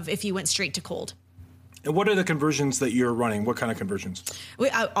fraction of if you went straight to cold. And what are the conversions that you're running? What kind of conversions?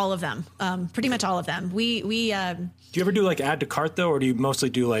 All of them, pretty much all of them. Do you ever do like add to cart though, or do you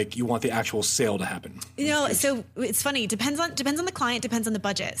mostly do like you want the actual sale to happen? So it's funny. Depends on the client, depends on the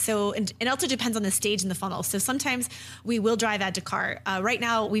budget. So and it also depends on the stage in the funnel. So sometimes we will drive add to cart. Right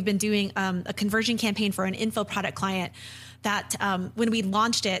now we've been doing a conversion campaign for an info product client that when we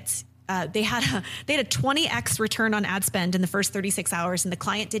launched it. They had a 20x return on ad spend in the first 36 hours, and the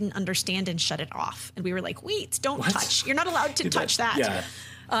client didn't understand and shut it off. And we were like, "Wait, don't touch! You're not allowed to touch that." Yeah.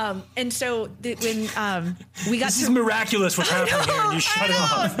 And so when we got this is miraculous what's happening here, and you shut it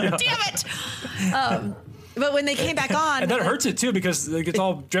off. Damn it! But when they came back on, and that hurts it too because it's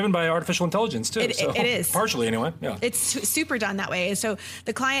all driven by artificial intelligence too. It is partially anyway. Yeah, it's super done that way. So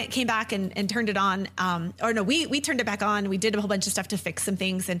the client came back and turned it on, we turned it back on. We did a whole bunch of stuff to fix some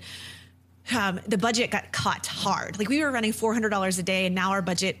things and. The budget got cut hard. Like we were running $400 a day, and now our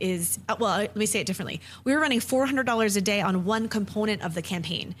budget is let me say it differently. We were running $400 a day on one component of the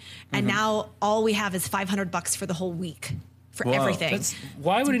campaign, and now all we have is $500 for the whole week for everything.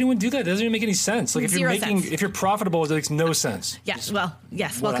 Why would anyone do that? It doesn't even make any sense. Like if you're profitable, it makes no sense. Yes.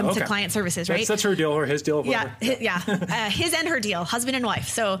 Yes. Welcome to client services, right? That's her deal or his deal. His and her deal, husband and wife.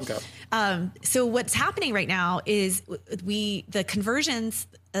 So, so what's happening right now is the conversions.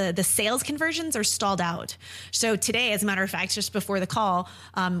 The sales conversions are stalled out. So today, as a matter of fact, just before the call,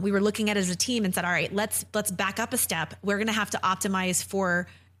 we were looking at it as a team and said, all right, let's back up a step. We're going to have to optimize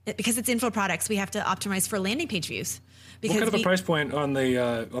because it's info products, we have to optimize for landing page views. What kind of a price point on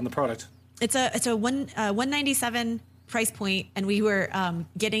the product? It's a $197 price point, and we were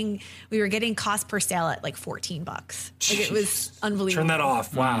getting cost per sale at like $14. Like it was unbelievable. Turn that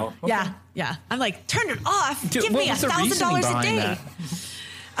off. Wow. Okay. Yeah. I'm like, turn it off. Give me $1,000 a day. That?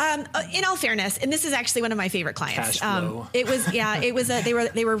 In all fairness, and this is actually one of my favorite clients. Cash flow.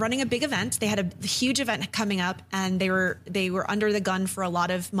 They were running a big event. They had a huge event coming up, and they were under the gun for a lot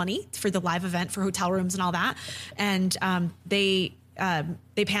of money for the live event, for hotel rooms and all that. And they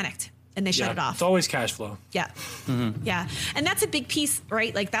panicked and they shut it off. It's always cash flow. Yeah. Mm-hmm. Yeah. And that's a big piece,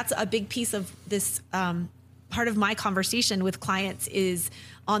 right? Like that's a big piece of this, part of my conversation with clients is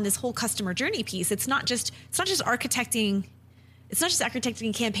on this whole customer journey piece. It's not just architecting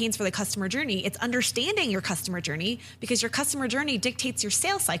campaigns for the customer journey. It's understanding your customer journey, because your customer journey dictates your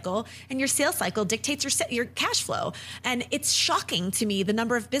sales cycle, and your sales cycle dictates your cash flow. And it's shocking to me the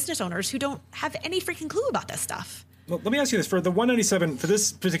number of business owners who don't have any freaking clue about this stuff. Well, let me ask you this: for the 197, for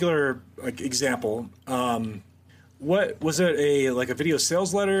this particular example, what was it? A video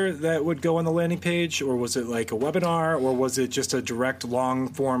sales letter that would go on the landing page, or was it like a webinar, or was it just a direct long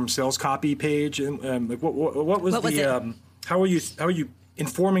form sales copy page? And what was the How are you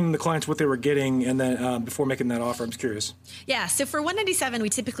informing the clients what they were getting, and then before making that offer? I'm just curious. Yeah. So for 197, we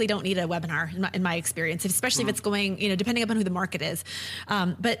typically don't need a webinar in my experience, especially if it's going, depending upon who the market is.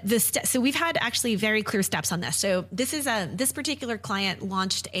 But so we've had actually very clear steps on this. So this particular client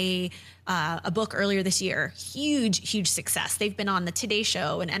launched a book earlier this year. Huge success. They've been on the Today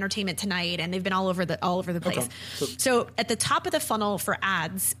Show and Entertainment Tonight, and they've been all over the place. Okay. So at the top of the funnel for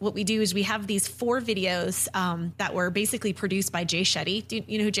ads, what we do is we have these 4 videos that were basically produced by Jay Shetty. Do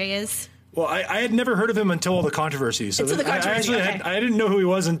you know who Jay is? Well, I had never heard of him until the controversy. So I didn't know who he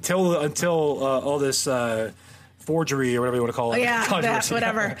was until all this forgery or whatever you want to call it. Yeah,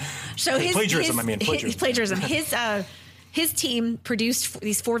 whatever. So plagiarism. Plagiarism. his team produced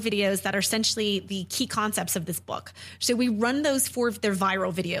these 4 videos that are essentially the key concepts of this book. So we run those 4, they're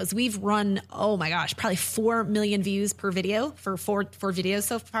viral videos. We've run, oh my gosh, probably 4 million views per video for four videos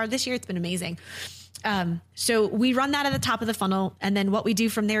so far this year. It's been amazing. So we run that at the top of the funnel. And then what we do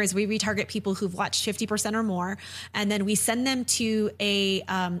from there is we retarget people who've watched 50% or more. And then we send them to a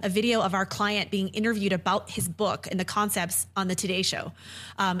video of our client being interviewed about his book and the concepts on the Today Show.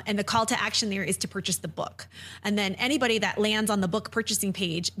 And the call to action there is to purchase the book. And then anybody that lands on the book purchasing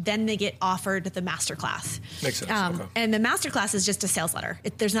page, then they get offered the masterclass. Makes sense. Okay. And the masterclass is just a sales letter.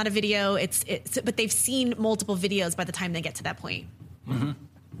 There's not a video. But they've seen multiple videos by the time they get to that point. Mm-hmm.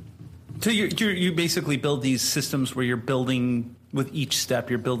 So you basically build these systems where you're building with each step,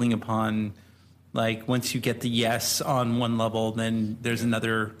 you're building upon, like, once you get the yes on one level, then there's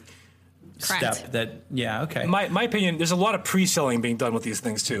another Correct. step that, yeah, okay. My opinion, there's a lot of pre-selling being done with these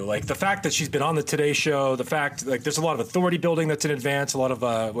things too. Like the fact that she's been on the Today Show, the fact like there's a lot of authority building that's in advance, a lot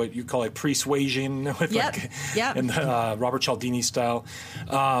of what you call like persuasion with in Robert Cialdini style.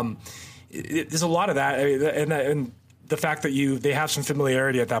 There's a lot of that, and the fact that they have some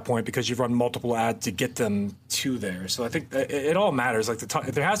familiarity at that point because you've run multiple ads to get them to there. So I think it all matters. Like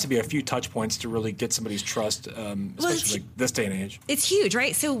there has to be a few touch points to really get somebody's trust, especially like this day and age. It's huge,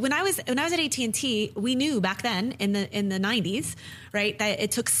 right? So when I was at AT&T, we knew back then in the 90s, right, that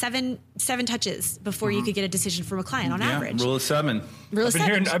it took seven touches before you could get a decision from a client on average. Rule of 7.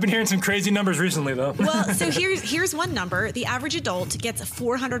 I've been hearing some crazy numbers recently though. Well, so here's one number. The average adult gets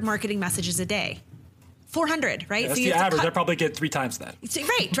 400 marketing messages a day. 400, right? That's so the average. I probably get 3 times that.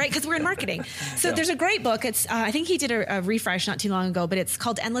 Right, because we're in marketing. So there's a great book. It's I think he did a refresh not too long ago, but it's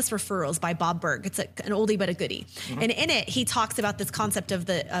called Endless Referrals by Bob Burg. It's an oldie but a goodie. Mm-hmm. And in it, he talks about this concept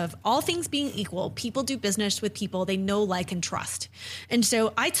of all things being equal, people do business with people they know, like, and trust. And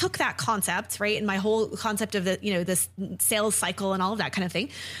so I took that concept, right, and my whole concept of this sales cycle and all of that kind of thing,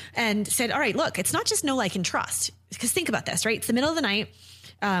 and said, all right, look, it's not just know, like, and trust. Because think about this, right? It's the middle of the night.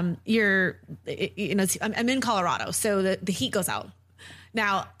 I'm in Colorado, so the heat goes out.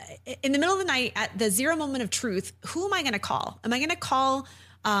 Now, in the middle of the night, at the zero moment of truth, who am I going to call? Am I going to call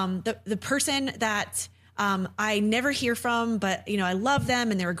the person that I never hear from, but I love them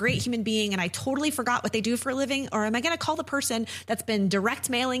and they're a great human being and I totally forgot what they do for a living? Or am I going to call the person that's been direct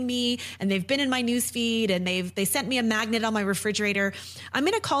mailing me and they've been in my newsfeed and they sent me a magnet on my refrigerator? I'm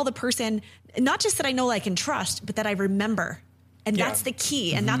going to call the person not just that I know, like, and trust, but that I remember. And that's the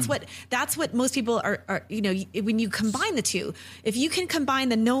key. And that's what most people are, when you combine the two, if you can combine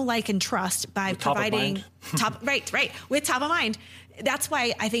the know, like, and trust by providing with top of mind, that's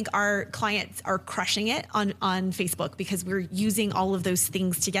why I think our clients are crushing it on Facebook, because we're using all of those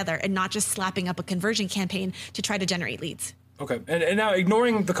things together and not just slapping up a conversion campaign to try to generate leads. Okay. And now,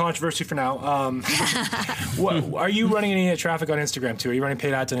 ignoring the controversy for now, are you running any traffic on Instagram too? Are you running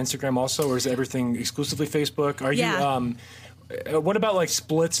paid ads on Instagram also, or is everything exclusively Facebook? Are you what about like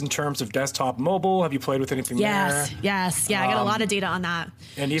splits in terms of desktop, mobile? Have you played with anything there? Yes. Yeah, I got a lot of data on that.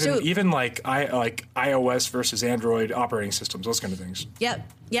 And even like iOS versus Android operating systems, those kind of things. Yep.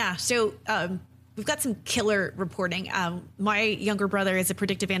 Yeah. So we've got some killer reporting. My younger brother is a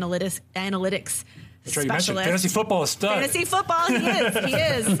predictive analytics That's right, you mentioned fantasy football is stud. Fantasy football, he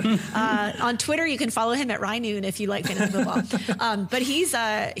is. On Twitter, you can follow him at Rynoon if you like fantasy football. But he's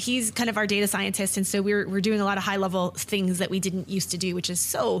kind of our data scientist, and so we're doing a lot of high level things that we didn't used to do, which is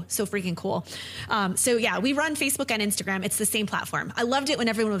so freaking cool. We run Facebook and Instagram. It's the same platform. I loved it when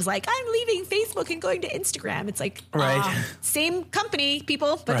everyone was like, "I'm leaving Facebook and going to Instagram." It's like, same company,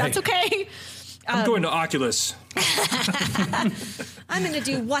 people, but that's okay. I'm going to Oculus. I'm going to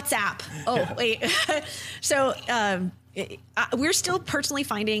do WhatsApp. Oh, wait. So we're still personally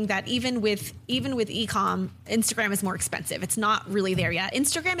finding that even with e-com, Instagram is more expensive. It's not really there yet.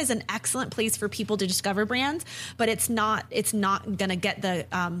 Instagram is an excellent place for people to discover brands, but it's not going to get the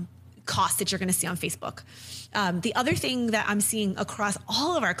cost that you're going to see on Facebook. The other thing that I'm seeing across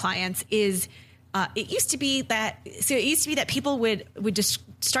all of our clients is it used to be that people would just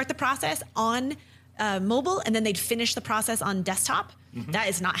start the process on mobile and then they'd finish the process on desktop. Mm-hmm. That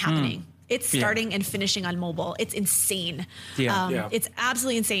is not happening. It's starting and finishing on mobile. It's insane. It's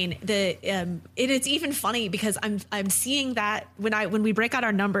absolutely insane. It is even funny because I'm seeing that when we break out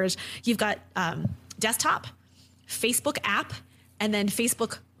our numbers, you've got desktop, Facebook app, and then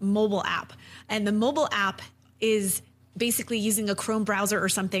Facebook mobile app. And the mobile app is basically using a Chrome browser or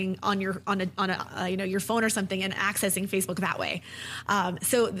something on your phone or something and accessing Facebook that way.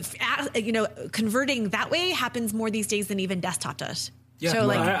 Converting that way happens more these days than even desktop does. Yeah, so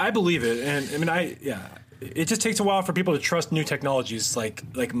I believe it, and it just takes a while for people to trust new technologies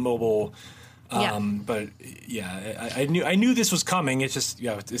like mobile. But yeah, I knew this was coming. It's just,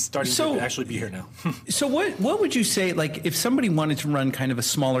 it's starting to actually be here now. So what would you say, like, if somebody wanted to run kind of a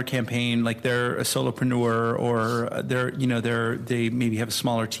smaller campaign, like they're a solopreneur or they maybe have a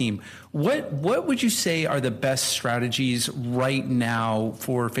smaller team, what would you say are the best strategies right now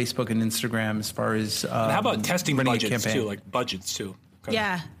for Facebook and Instagram as far as how about testing budgets too, like budgets too?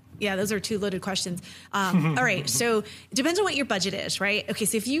 Okay. Yeah, those are two loaded questions. All right, so it depends on what your budget is, right? Okay,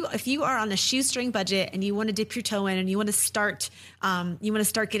 so if you are on a shoestring budget and you want to dip your toe in and you want to start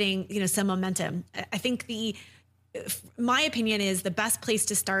getting some momentum, I think my opinion is the best place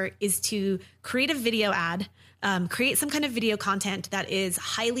to start is to create a video ad, create some kind of video content that is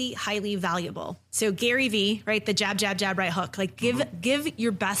highly, highly valuable. So Gary V, right? The jab, jab, jab, right hook. Like give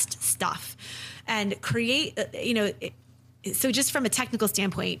your best stuff, and create. So just from a technical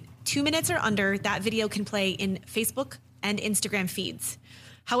standpoint, 2 minutes or under, that video can play in Facebook and Instagram feeds.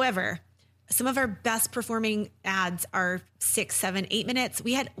 However, some of our best performing ads are 6, 7, 8 minutes.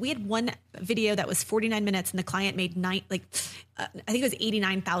 We had one video that was 49 minutes, and the client made I think it was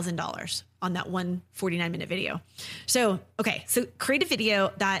 $89,000 on that one 49-minute video. So create a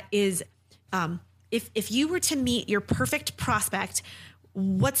video that is, if you were to meet your perfect prospect,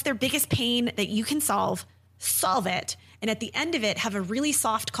 what's their biggest pain that you can solve it. And at the end of it, have a really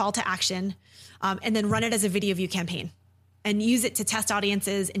soft call to action, and then run it as a video view campaign and use it to test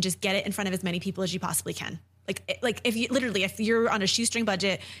audiences and just get it in front of as many people as you possibly can. Like if you're on a shoestring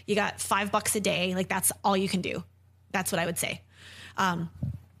budget, you got $5 a day, like that's all you can do. That's what I would say.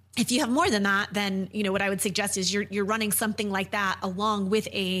 If you have more than that, then what I would suggest is you're running something like that along with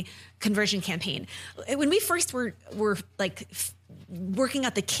a conversion campaign. When we first were like working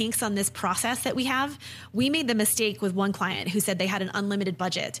out the kinks on this process that we have, we made the mistake with one client who said they had an unlimited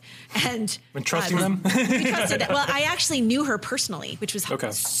budget, and when trusting them, we trusted. Well, I actually knew her personally, which was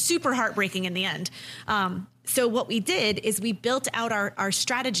super heartbreaking in the end. So what we did is we built out our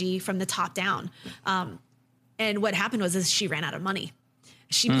strategy from the top down, and what happened was she ran out of money.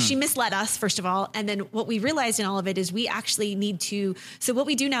 She misled us, first of all. And then what we realized in all of it is we actually need to, so what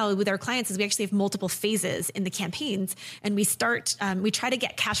we do now with our clients is we actually have multiple phases in the campaigns, and we try to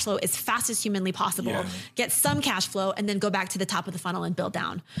get cash flow as fast as humanly possible, get some cash flow, and then go back to the top of the funnel and build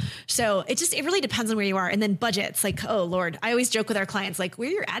down. So it really depends on where you are. And then budgets, like, oh Lord, I always joke with our clients, like,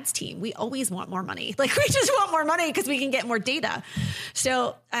 we're your ads team. We always want more money. Like, we just want more money because we can get more data.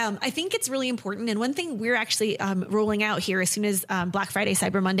 So I think it's really important. And one thing we're actually rolling out here as soon as Black Friday,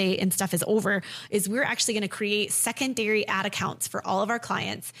 Cyber Monday and stuff is over, is we're actually going to create secondary ad accounts for all of our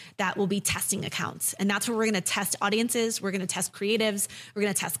clients that will be testing accounts. And that's where we're going to test audiences. We're going to test creatives. We're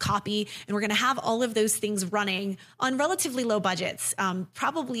going to test copy. And we're going to have all of those things running on relatively low budgets,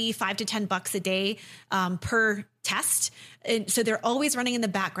 probably $5 to $10 a day per test. And so they're always running in the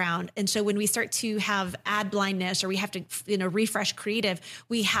background. And so when we start to have ad blindness or we have to, refresh creative,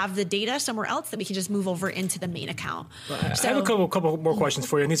 we have the data somewhere else that we can just move over into the main account. I have a couple more questions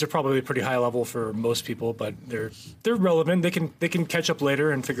for you, and these are probably pretty high level for most people, but they're relevant. They can catch up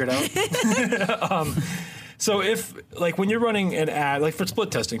later and figure it out. So if, like, when you're running an ad, like for split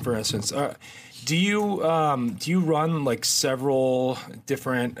testing, for instance, do you run like several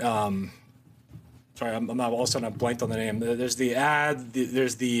different sorry, I'm not, all of a sudden I'm blanked on the name. There's the ad,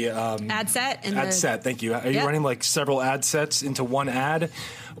 there's the ad set. And ad set, thank you. Are you running like several ad sets into one ad?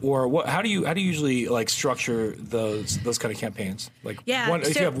 Or what? How do you usually like structure those kind of campaigns? Like,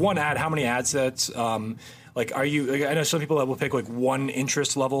 if you have one ad, how many ad sets? Like, are you? Like, I know some people that will pick like one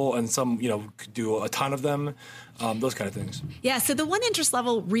interest level, and some could do a ton of them. Those kind of things. Yeah. So the one interest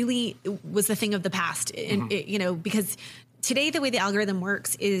level really was the thing of the past, and because today, the way the algorithm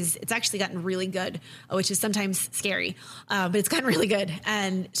works is it's actually gotten really good, which is sometimes scary, but it's gotten really good.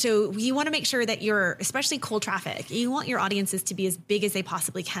 And so you want to make sure that especially cold traffic, you want your audiences to be as big as they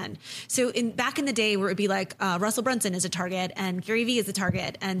possibly can. So back in the day where it would be like Russell Brunson is a target and Gary Vee is a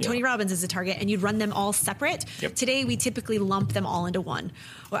target and Tony Robbins is a target, and you'd run them all separate. Yep. Today, we typically lump them all into one.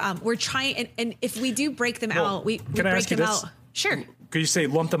 We're trying, and if we do break them out, we break them out. Sure. Could you say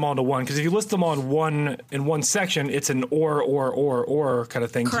lump them all into one? Because if you list them all in one section, it's an or kind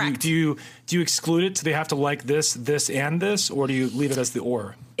of thing. Correct. Do you exclude it? Do they have to like this, and this, or do you leave it as the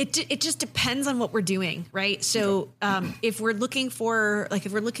or? It just depends on what we're doing, right? So if we're looking for a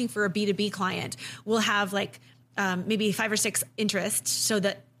B2B client, we'll have like maybe 5 or 6 interests, so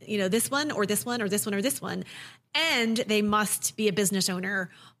that this one or this one or this one or this one, and they must be a business owner.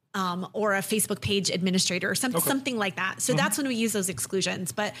 Or a Facebook page administrator or something like that. So that's when we use those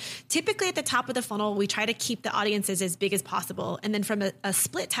exclusions. But typically at the top of the funnel, we try to keep the audiences as big as possible. And then from a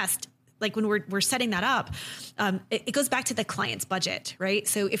split test like when we're setting that up, it goes back to the client's budget, right?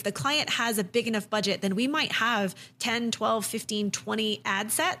 So if the client has a big enough budget, then we might have 10, 12, 15, 20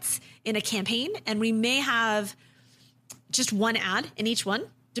 ad sets in a campaign, and we may have just one ad in each one.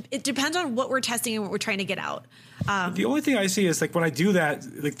 It depends on what we're testing and what we're trying to get out. The only thing I see is like when I do that,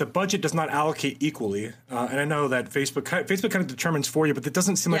 like the budget does not allocate equally. And I know that Facebook kind of determines for you, but it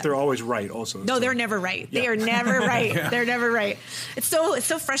doesn't seem like they're always right also. No, they're never right. They are never right. They're never right. It's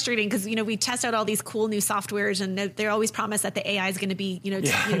so frustrating because, we test out all these cool new softwares and they always promise that the AI is going to be,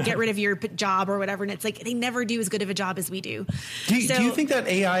 get rid of your job or whatever. And it's like, they never do as good of a job as we do. Do you think that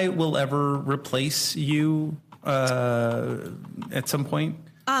AI will ever replace you at some point?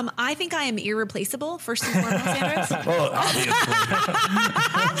 I think I am irreplaceable, first and foremost, Andros. Well, obviously.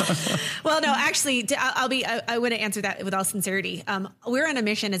 Well, no, actually, I want to answer that with all sincerity. We're on a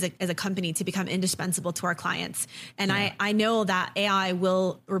mission as a company to become indispensable to our clients. And I know that AI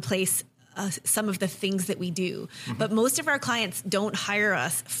will replace some of the things that we do. Mm-hmm. But most of our clients don't hire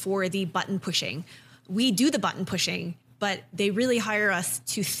us for the button pushing. We do the button pushing, but they really hire us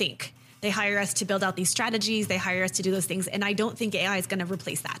to think. They hire us to build out these strategies. They hire us to do those things. And I don't think AI is going to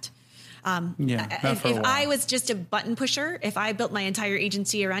replace that. If I was just a button pusher, if I built my entire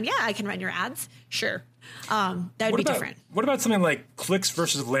agency around, I can run your ads, sure. That would be different. What about something like clicks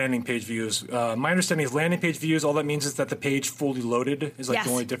versus landing page views? My understanding is landing page views, all that means is that the page fully loaded is like the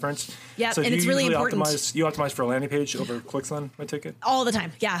only difference. Yeah, so and it's really important. You optimize for a landing page over clicks then, I take it? All the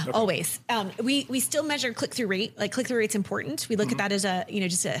time. Yeah, okay. Always. We still measure click-through rate. Like click-through rate's important. We look at that as an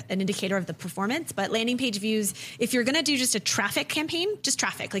indicator of the performance. But landing page views, if you're going to do just a traffic campaign, just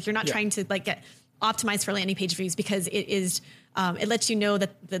traffic, like you're not trying to like get optimized for landing page views because it is, it lets you know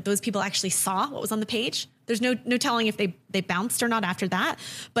that those people actually saw what was on the page. There's no telling if they bounced or not after that,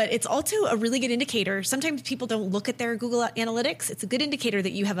 but it's also a really good indicator. Sometimes people don't look at their Google Analytics. It's a good indicator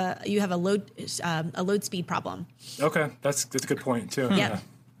that you have a load speed problem. Okay, that's a good point too.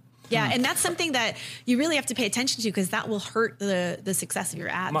 Yeah, and that's something that you really have to pay attention to because that will hurt the success of your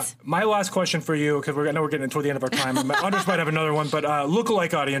ads. My last question for you, because I know we're getting toward the end of our time. Andros might have another one, but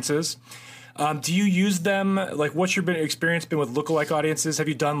lookalike audiences. Do you use them? Like, what's your experience been with lookalike audiences? Have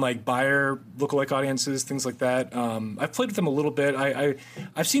you done like buyer lookalike audiences, things like that? I've played with them a little bit.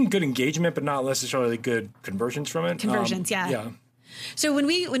 I've seen good engagement, but not necessarily good conversions from it. Yeah. So when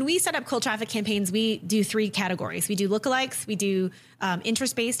we set up cold traffic campaigns, we do 3 categories. We do lookalikes, we do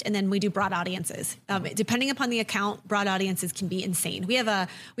interest-based, and then we do broad audiences. Depending upon the account, broad audiences can be insane. We have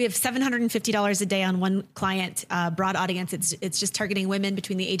 $750 a day on one client broad audience. It's just targeting women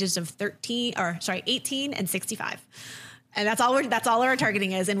between the ages of 18 and 65. And that's all our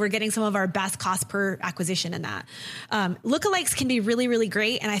targeting is. And we're getting some of our best cost per acquisition in that. Lookalikes can be really, really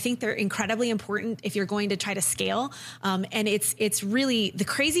great. And I think they're incredibly important if you're going to try to scale. And it's really, the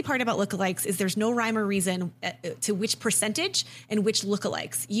crazy part about lookalikes is there's no rhyme or reason to which percentage and which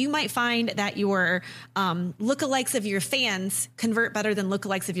lookalikes. You might find that your lookalikes of your fans convert better than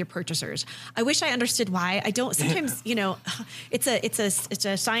lookalikes of your purchasers. I wish I understood why. I don't, sometimes, it's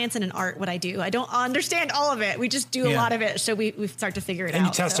a science and an art what I do. I don't understand all of it. We just do a lot of it, so we start to figure it out. And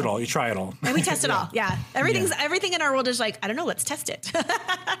you test it all. You try it all. And we test it all. Yeah. Everything in our world is like, I don't know, let's test it.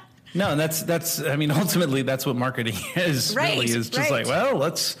 No, and that's I mean, ultimately that's what marketing is. Right, really is just like, well,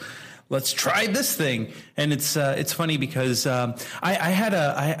 let's try this thing. And it's funny because I had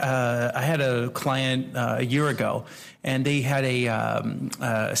a client a year ago, and they had they were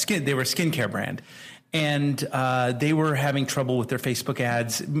a skincare brand. And they were having trouble with their Facebook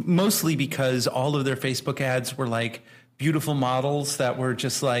ads, mostly because all of their Facebook ads were like beautiful models that were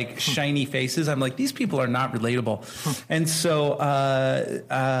just like shiny faces. I'm like, these people are not relatable. And so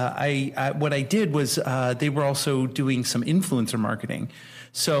what I did was they were also doing some influencer marketing.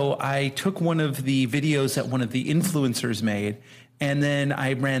 So I took one of the videos that one of the influencers made, and then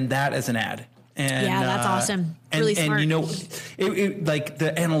I ran that as an ad. And, that's awesome. Really smart. And it like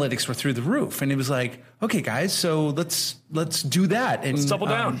the analytics were through the roof, and it was like, okay, guys, so let's do that. And let's double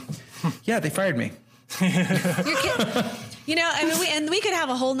down. They fired me. You're kidding. We could have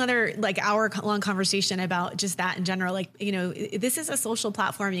a whole nother like hour-long conversation about just that in general. Like, this is a social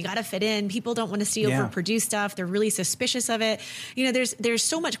platform. You got to fit in. People don't want to see overproduce stuff. They're really suspicious of it. There's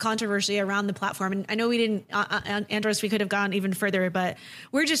so much controversy around the platform. And I know we didn't, Andros, we could have gone even further, but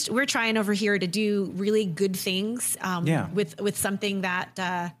we're trying over here to do really good things with something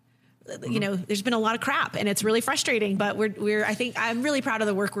that, there's been a lot of crap, and it's really frustrating, but I think I'm really proud of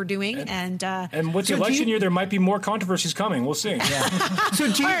the work we're doing. And with the election year, there might be more controversies coming. We'll see. Yeah. So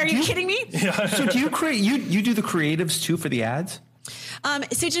are you kidding me? Yeah. So do you create, you do the creatives too for the ads?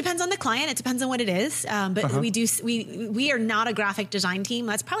 So it depends on the client. It depends on what it is. But we are not a graphic design team.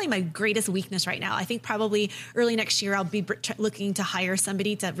 That's probably my greatest weakness right now. I think probably early next year, I'll be looking to hire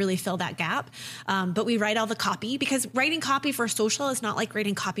somebody to really fill that gap. But we write all the copy, because writing copy for social is not like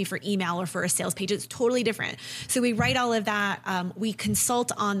writing copy for email or for a sales page. It's totally different. So we write all of that. We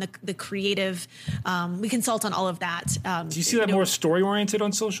consult on the creative. We consult on all of that. Do you see that more story oriented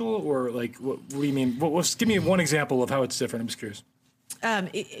on social, or like what do you mean? Give me one example of how it's different. I'm just curious.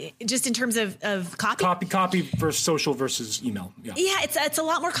 Just in terms of copy versus social versus email. Yeah, it's a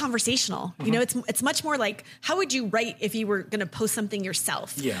lot more conversational. You know, it's much more like, how would you write if you were going to post something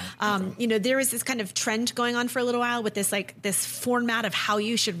yourself? Yeah. You know, there was this kind of trend going on for a little while with this format of how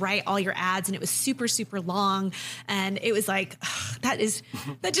you should write all your ads, and it was super, super long, and it was like, that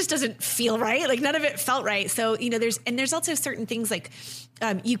just doesn't feel right. Like, none of it felt right. So, you know, there's also certain things like,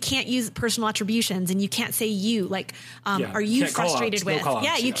 you can't use personal attributions, and you can't say you. Like, are you frustrated with?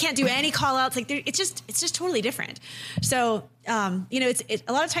 You can't do any call outs. Like, it's just totally different. So, you know,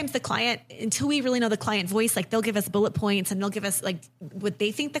 a lot of times the client, until we really know the client voice, like, they'll give us bullet points and they'll give us like what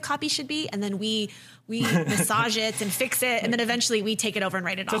they think the copy should be, and then we massage it and fix it, and then eventually we take it over and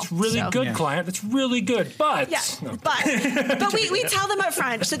write it all. That's really good, client. That's really good. But but we tell them up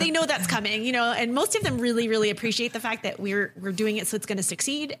front, so they know that's coming. You know, and most of them really, really appreciate the fact that we're doing it so it's going to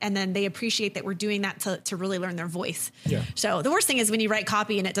succeed, and then they appreciate that we're doing that to really learn their voice. Yeah. So the worst thing is when you write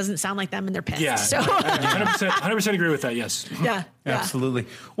copy and it doesn't sound like them and they're pissed. Yeah. So 100% agree with that. Yes. Yeah. Absolutely.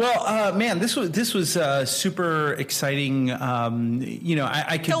 Well, man, this was super exciting. You know,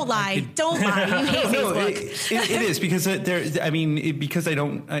 I could. Don't lie. You hate Facebook. It is, because because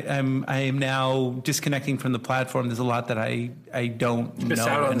I am now disconnecting from the platform. There's a lot that I don't miss know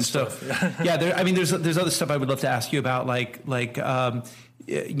out on and stuff. There's other stuff I would love to ask you about,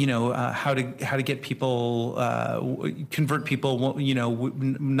 you know, how to get people, convert people, you know,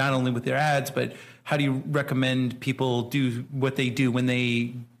 not only with their ads, but how do you recommend people do what they do when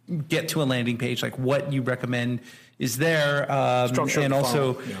they get to a landing page? Like, what you recommend is there, and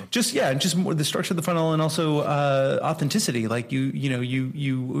also just more the structure of the funnel, and also authenticity. Like,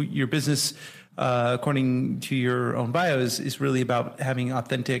 your business, according to your own bio, is really about having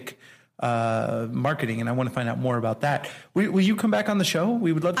authentic marketing, and I want to find out more about that. Will you come back on the show?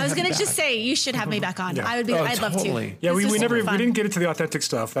 We would love to. I was going to just say, you should have me back on. Yeah. I'd love to. Yeah, we didn't get into the authentic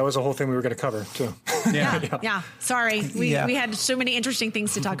stuff. That was a whole thing we were going to cover too. Yeah. Sorry, we had so many interesting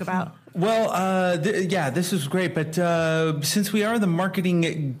things to talk about. Well, this is great, but since we are the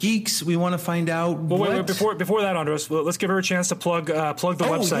marketing geeks, we want to find out. Well, wait, before that, Andres, let's give her a chance to plug the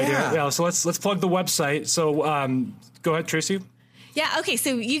website. Yeah. So let's plug the website. So go ahead, Tracy. Yeah. Okay.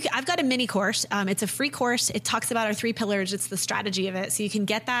 So I've got a mini course. It's a free course. It talks about our 3 pillars. It's the strategy of it. So you can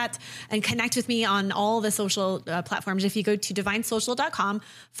get that and connect with me on all the social platforms. If you go to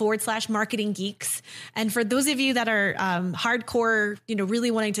divinesocial.com/marketing geeks. And for those of you that are hardcore, you know,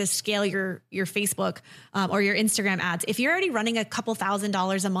 really wanting to scale your Facebook or your Instagram ads, if you're already running a couple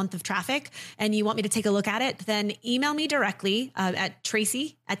 $1,000s a month of traffic and you want me to take a look at it, then email me directly at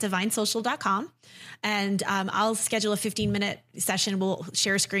tracy@divinesocial.com. And I'll schedule a 15-minute session. We'll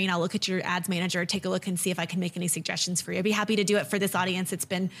share a screen. I'll look at your ads manager, take a look and see if I can make any suggestions for you. I'd be happy to do it for this audience. It's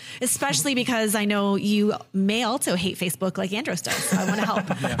been, especially because I know you may also hate Facebook like Andros does. So I want to help.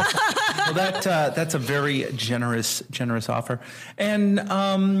 Well, that's a very generous offer. And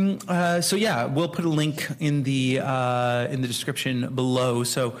we'll put a link in the description below.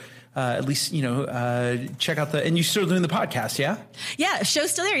 So at least, you know, check out and you're still doing the podcast, yeah? Yeah,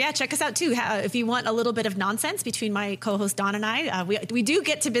 show's still there. Yeah, check us out too. If you want a little bit of nonsense between my co-host Don and I, we do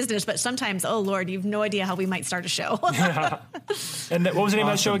get to business, but sometimes, oh Lord, you have no idea how we might start a show. And what was the name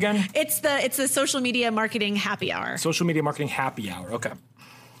of that show again? It's the Social Media Marketing Happy Hour. Social Media Marketing Happy Hour. Okay.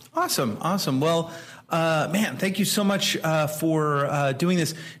 Awesome. Well, man, thank you so much for doing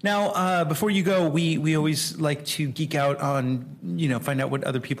this. Now, before you go, we always like to geek out on, you know, find out what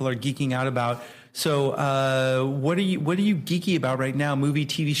other people are geeking out about. So, what are you geeky about right now? Movie,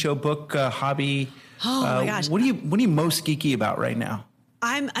 TV show, book, hobby? Oh my gosh! What are you most geeky about right now?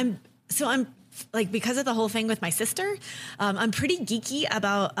 I'm like, because of the whole thing with my sister, I'm pretty geeky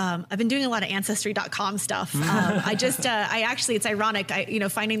about, I've been doing a lot of Ancestry.com stuff. It's ironic,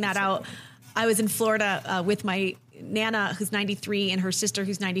 finding that out. I was in Florida with my Nana, who's 93, and her sister,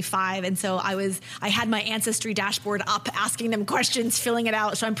 who's 95. And so I had my Ancestry dashboard up, asking them questions, filling it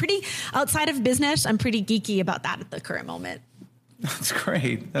out. So I'm pretty, outside of business, I'm pretty geeky about that at the current moment. That's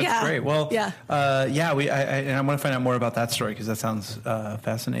great. That's great. Well, I want to find out more about that story, because that sounds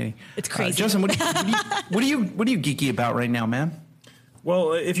fascinating. It's crazy. Justin, what are you geeky about right now, man?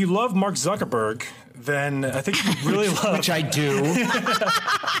 Well, if you love Mark Zuckerberg, then I think you really love. Which I do.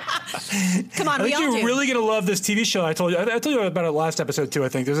 Come on, I we think all you're do. really going to love this TV show. I told you about it last episode too. I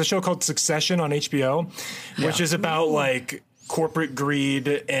think there's a show called Succession on HBO, which is about like corporate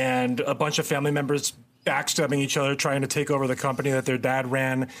greed and a bunch of family members backstabbing each other, trying to take over the company that their dad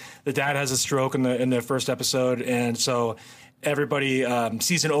ran. The dad has a stroke in the first episode, and so everybody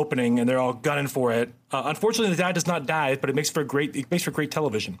sees an opening and they're all gunning for it. Unfortunately, the dad does not die, but it makes for great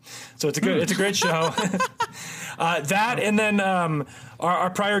television. So it's a great show. That and then our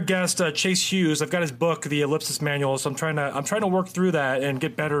prior guest Chase Hughes. I've got his book, The Ellipsis Manual. So I'm trying to work through that and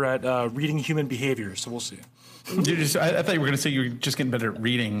get better at reading human behavior. So we'll see. I thought you were going to say you were just getting better at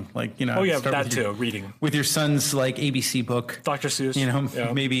reading, like Oh yeah, start that with too. Reading with your son's like ABC book, Dr. Seuss.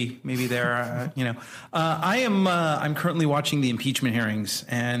 Yeah. maybe there. I'm currently watching the impeachment hearings,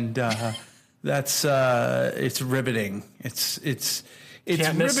 and that's it's riveting. It's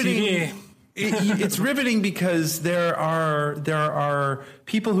Can't miss riveting. TV. It's riveting because there are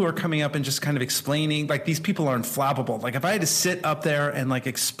people who are coming up and just kind of explaining, like, these people are inflammable. Like, if I had to sit up there and like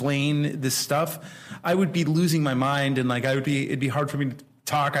explain this stuff, I would be losing my mind, and like it'd be hard for me to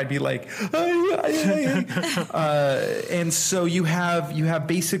talk. I'd be like, and so you have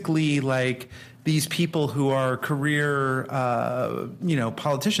basically like these people who are career,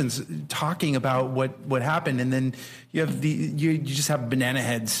 politicians talking about what happened, and then you have you just have banana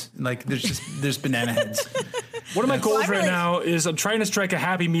heads. Like there's banana heads. One of my goals right now is I'm trying to strike a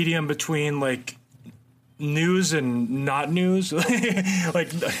happy medium between like news and not news.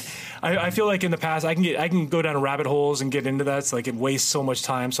 Like I feel like in the past I can go down rabbit holes and get into that. So like it wastes so much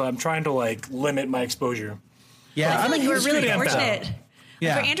time. So I'm trying to like limit my exposure. Yeah, I feel like we're really fortunate.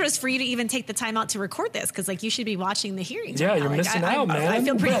 Yeah. For Andros, for you to even take the time out to record this, because like you should be watching the hearings. Yeah, right now. you're Like, missing out, man. I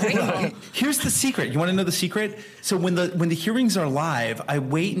feel pretty grateful. Here's the secret. You want to know the secret? So when the hearings are live, I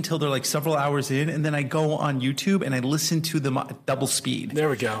wait until they're like several hours in, and then I go on YouTube and I listen to them at double speed. There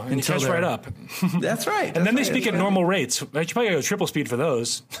we go. And you catch right up. That's right. And then they speak at normal rates. You probably got to go triple speed for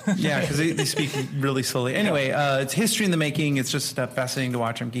those. Yeah, because they speak really slowly. Anyway, it's history in the making. It's just fascinating to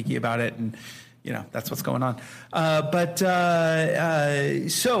watch. I'm geeky about it, and that's what's going on.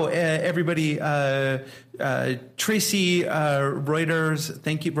 So everybody, Tracy Reuters,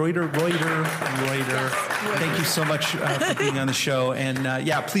 thank you, Reuter. Thank you so much for being on the show. And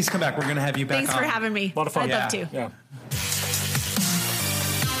please come back. We're going to have you back. Thanks for having me. A lot of fun. I'd love to. Yeah.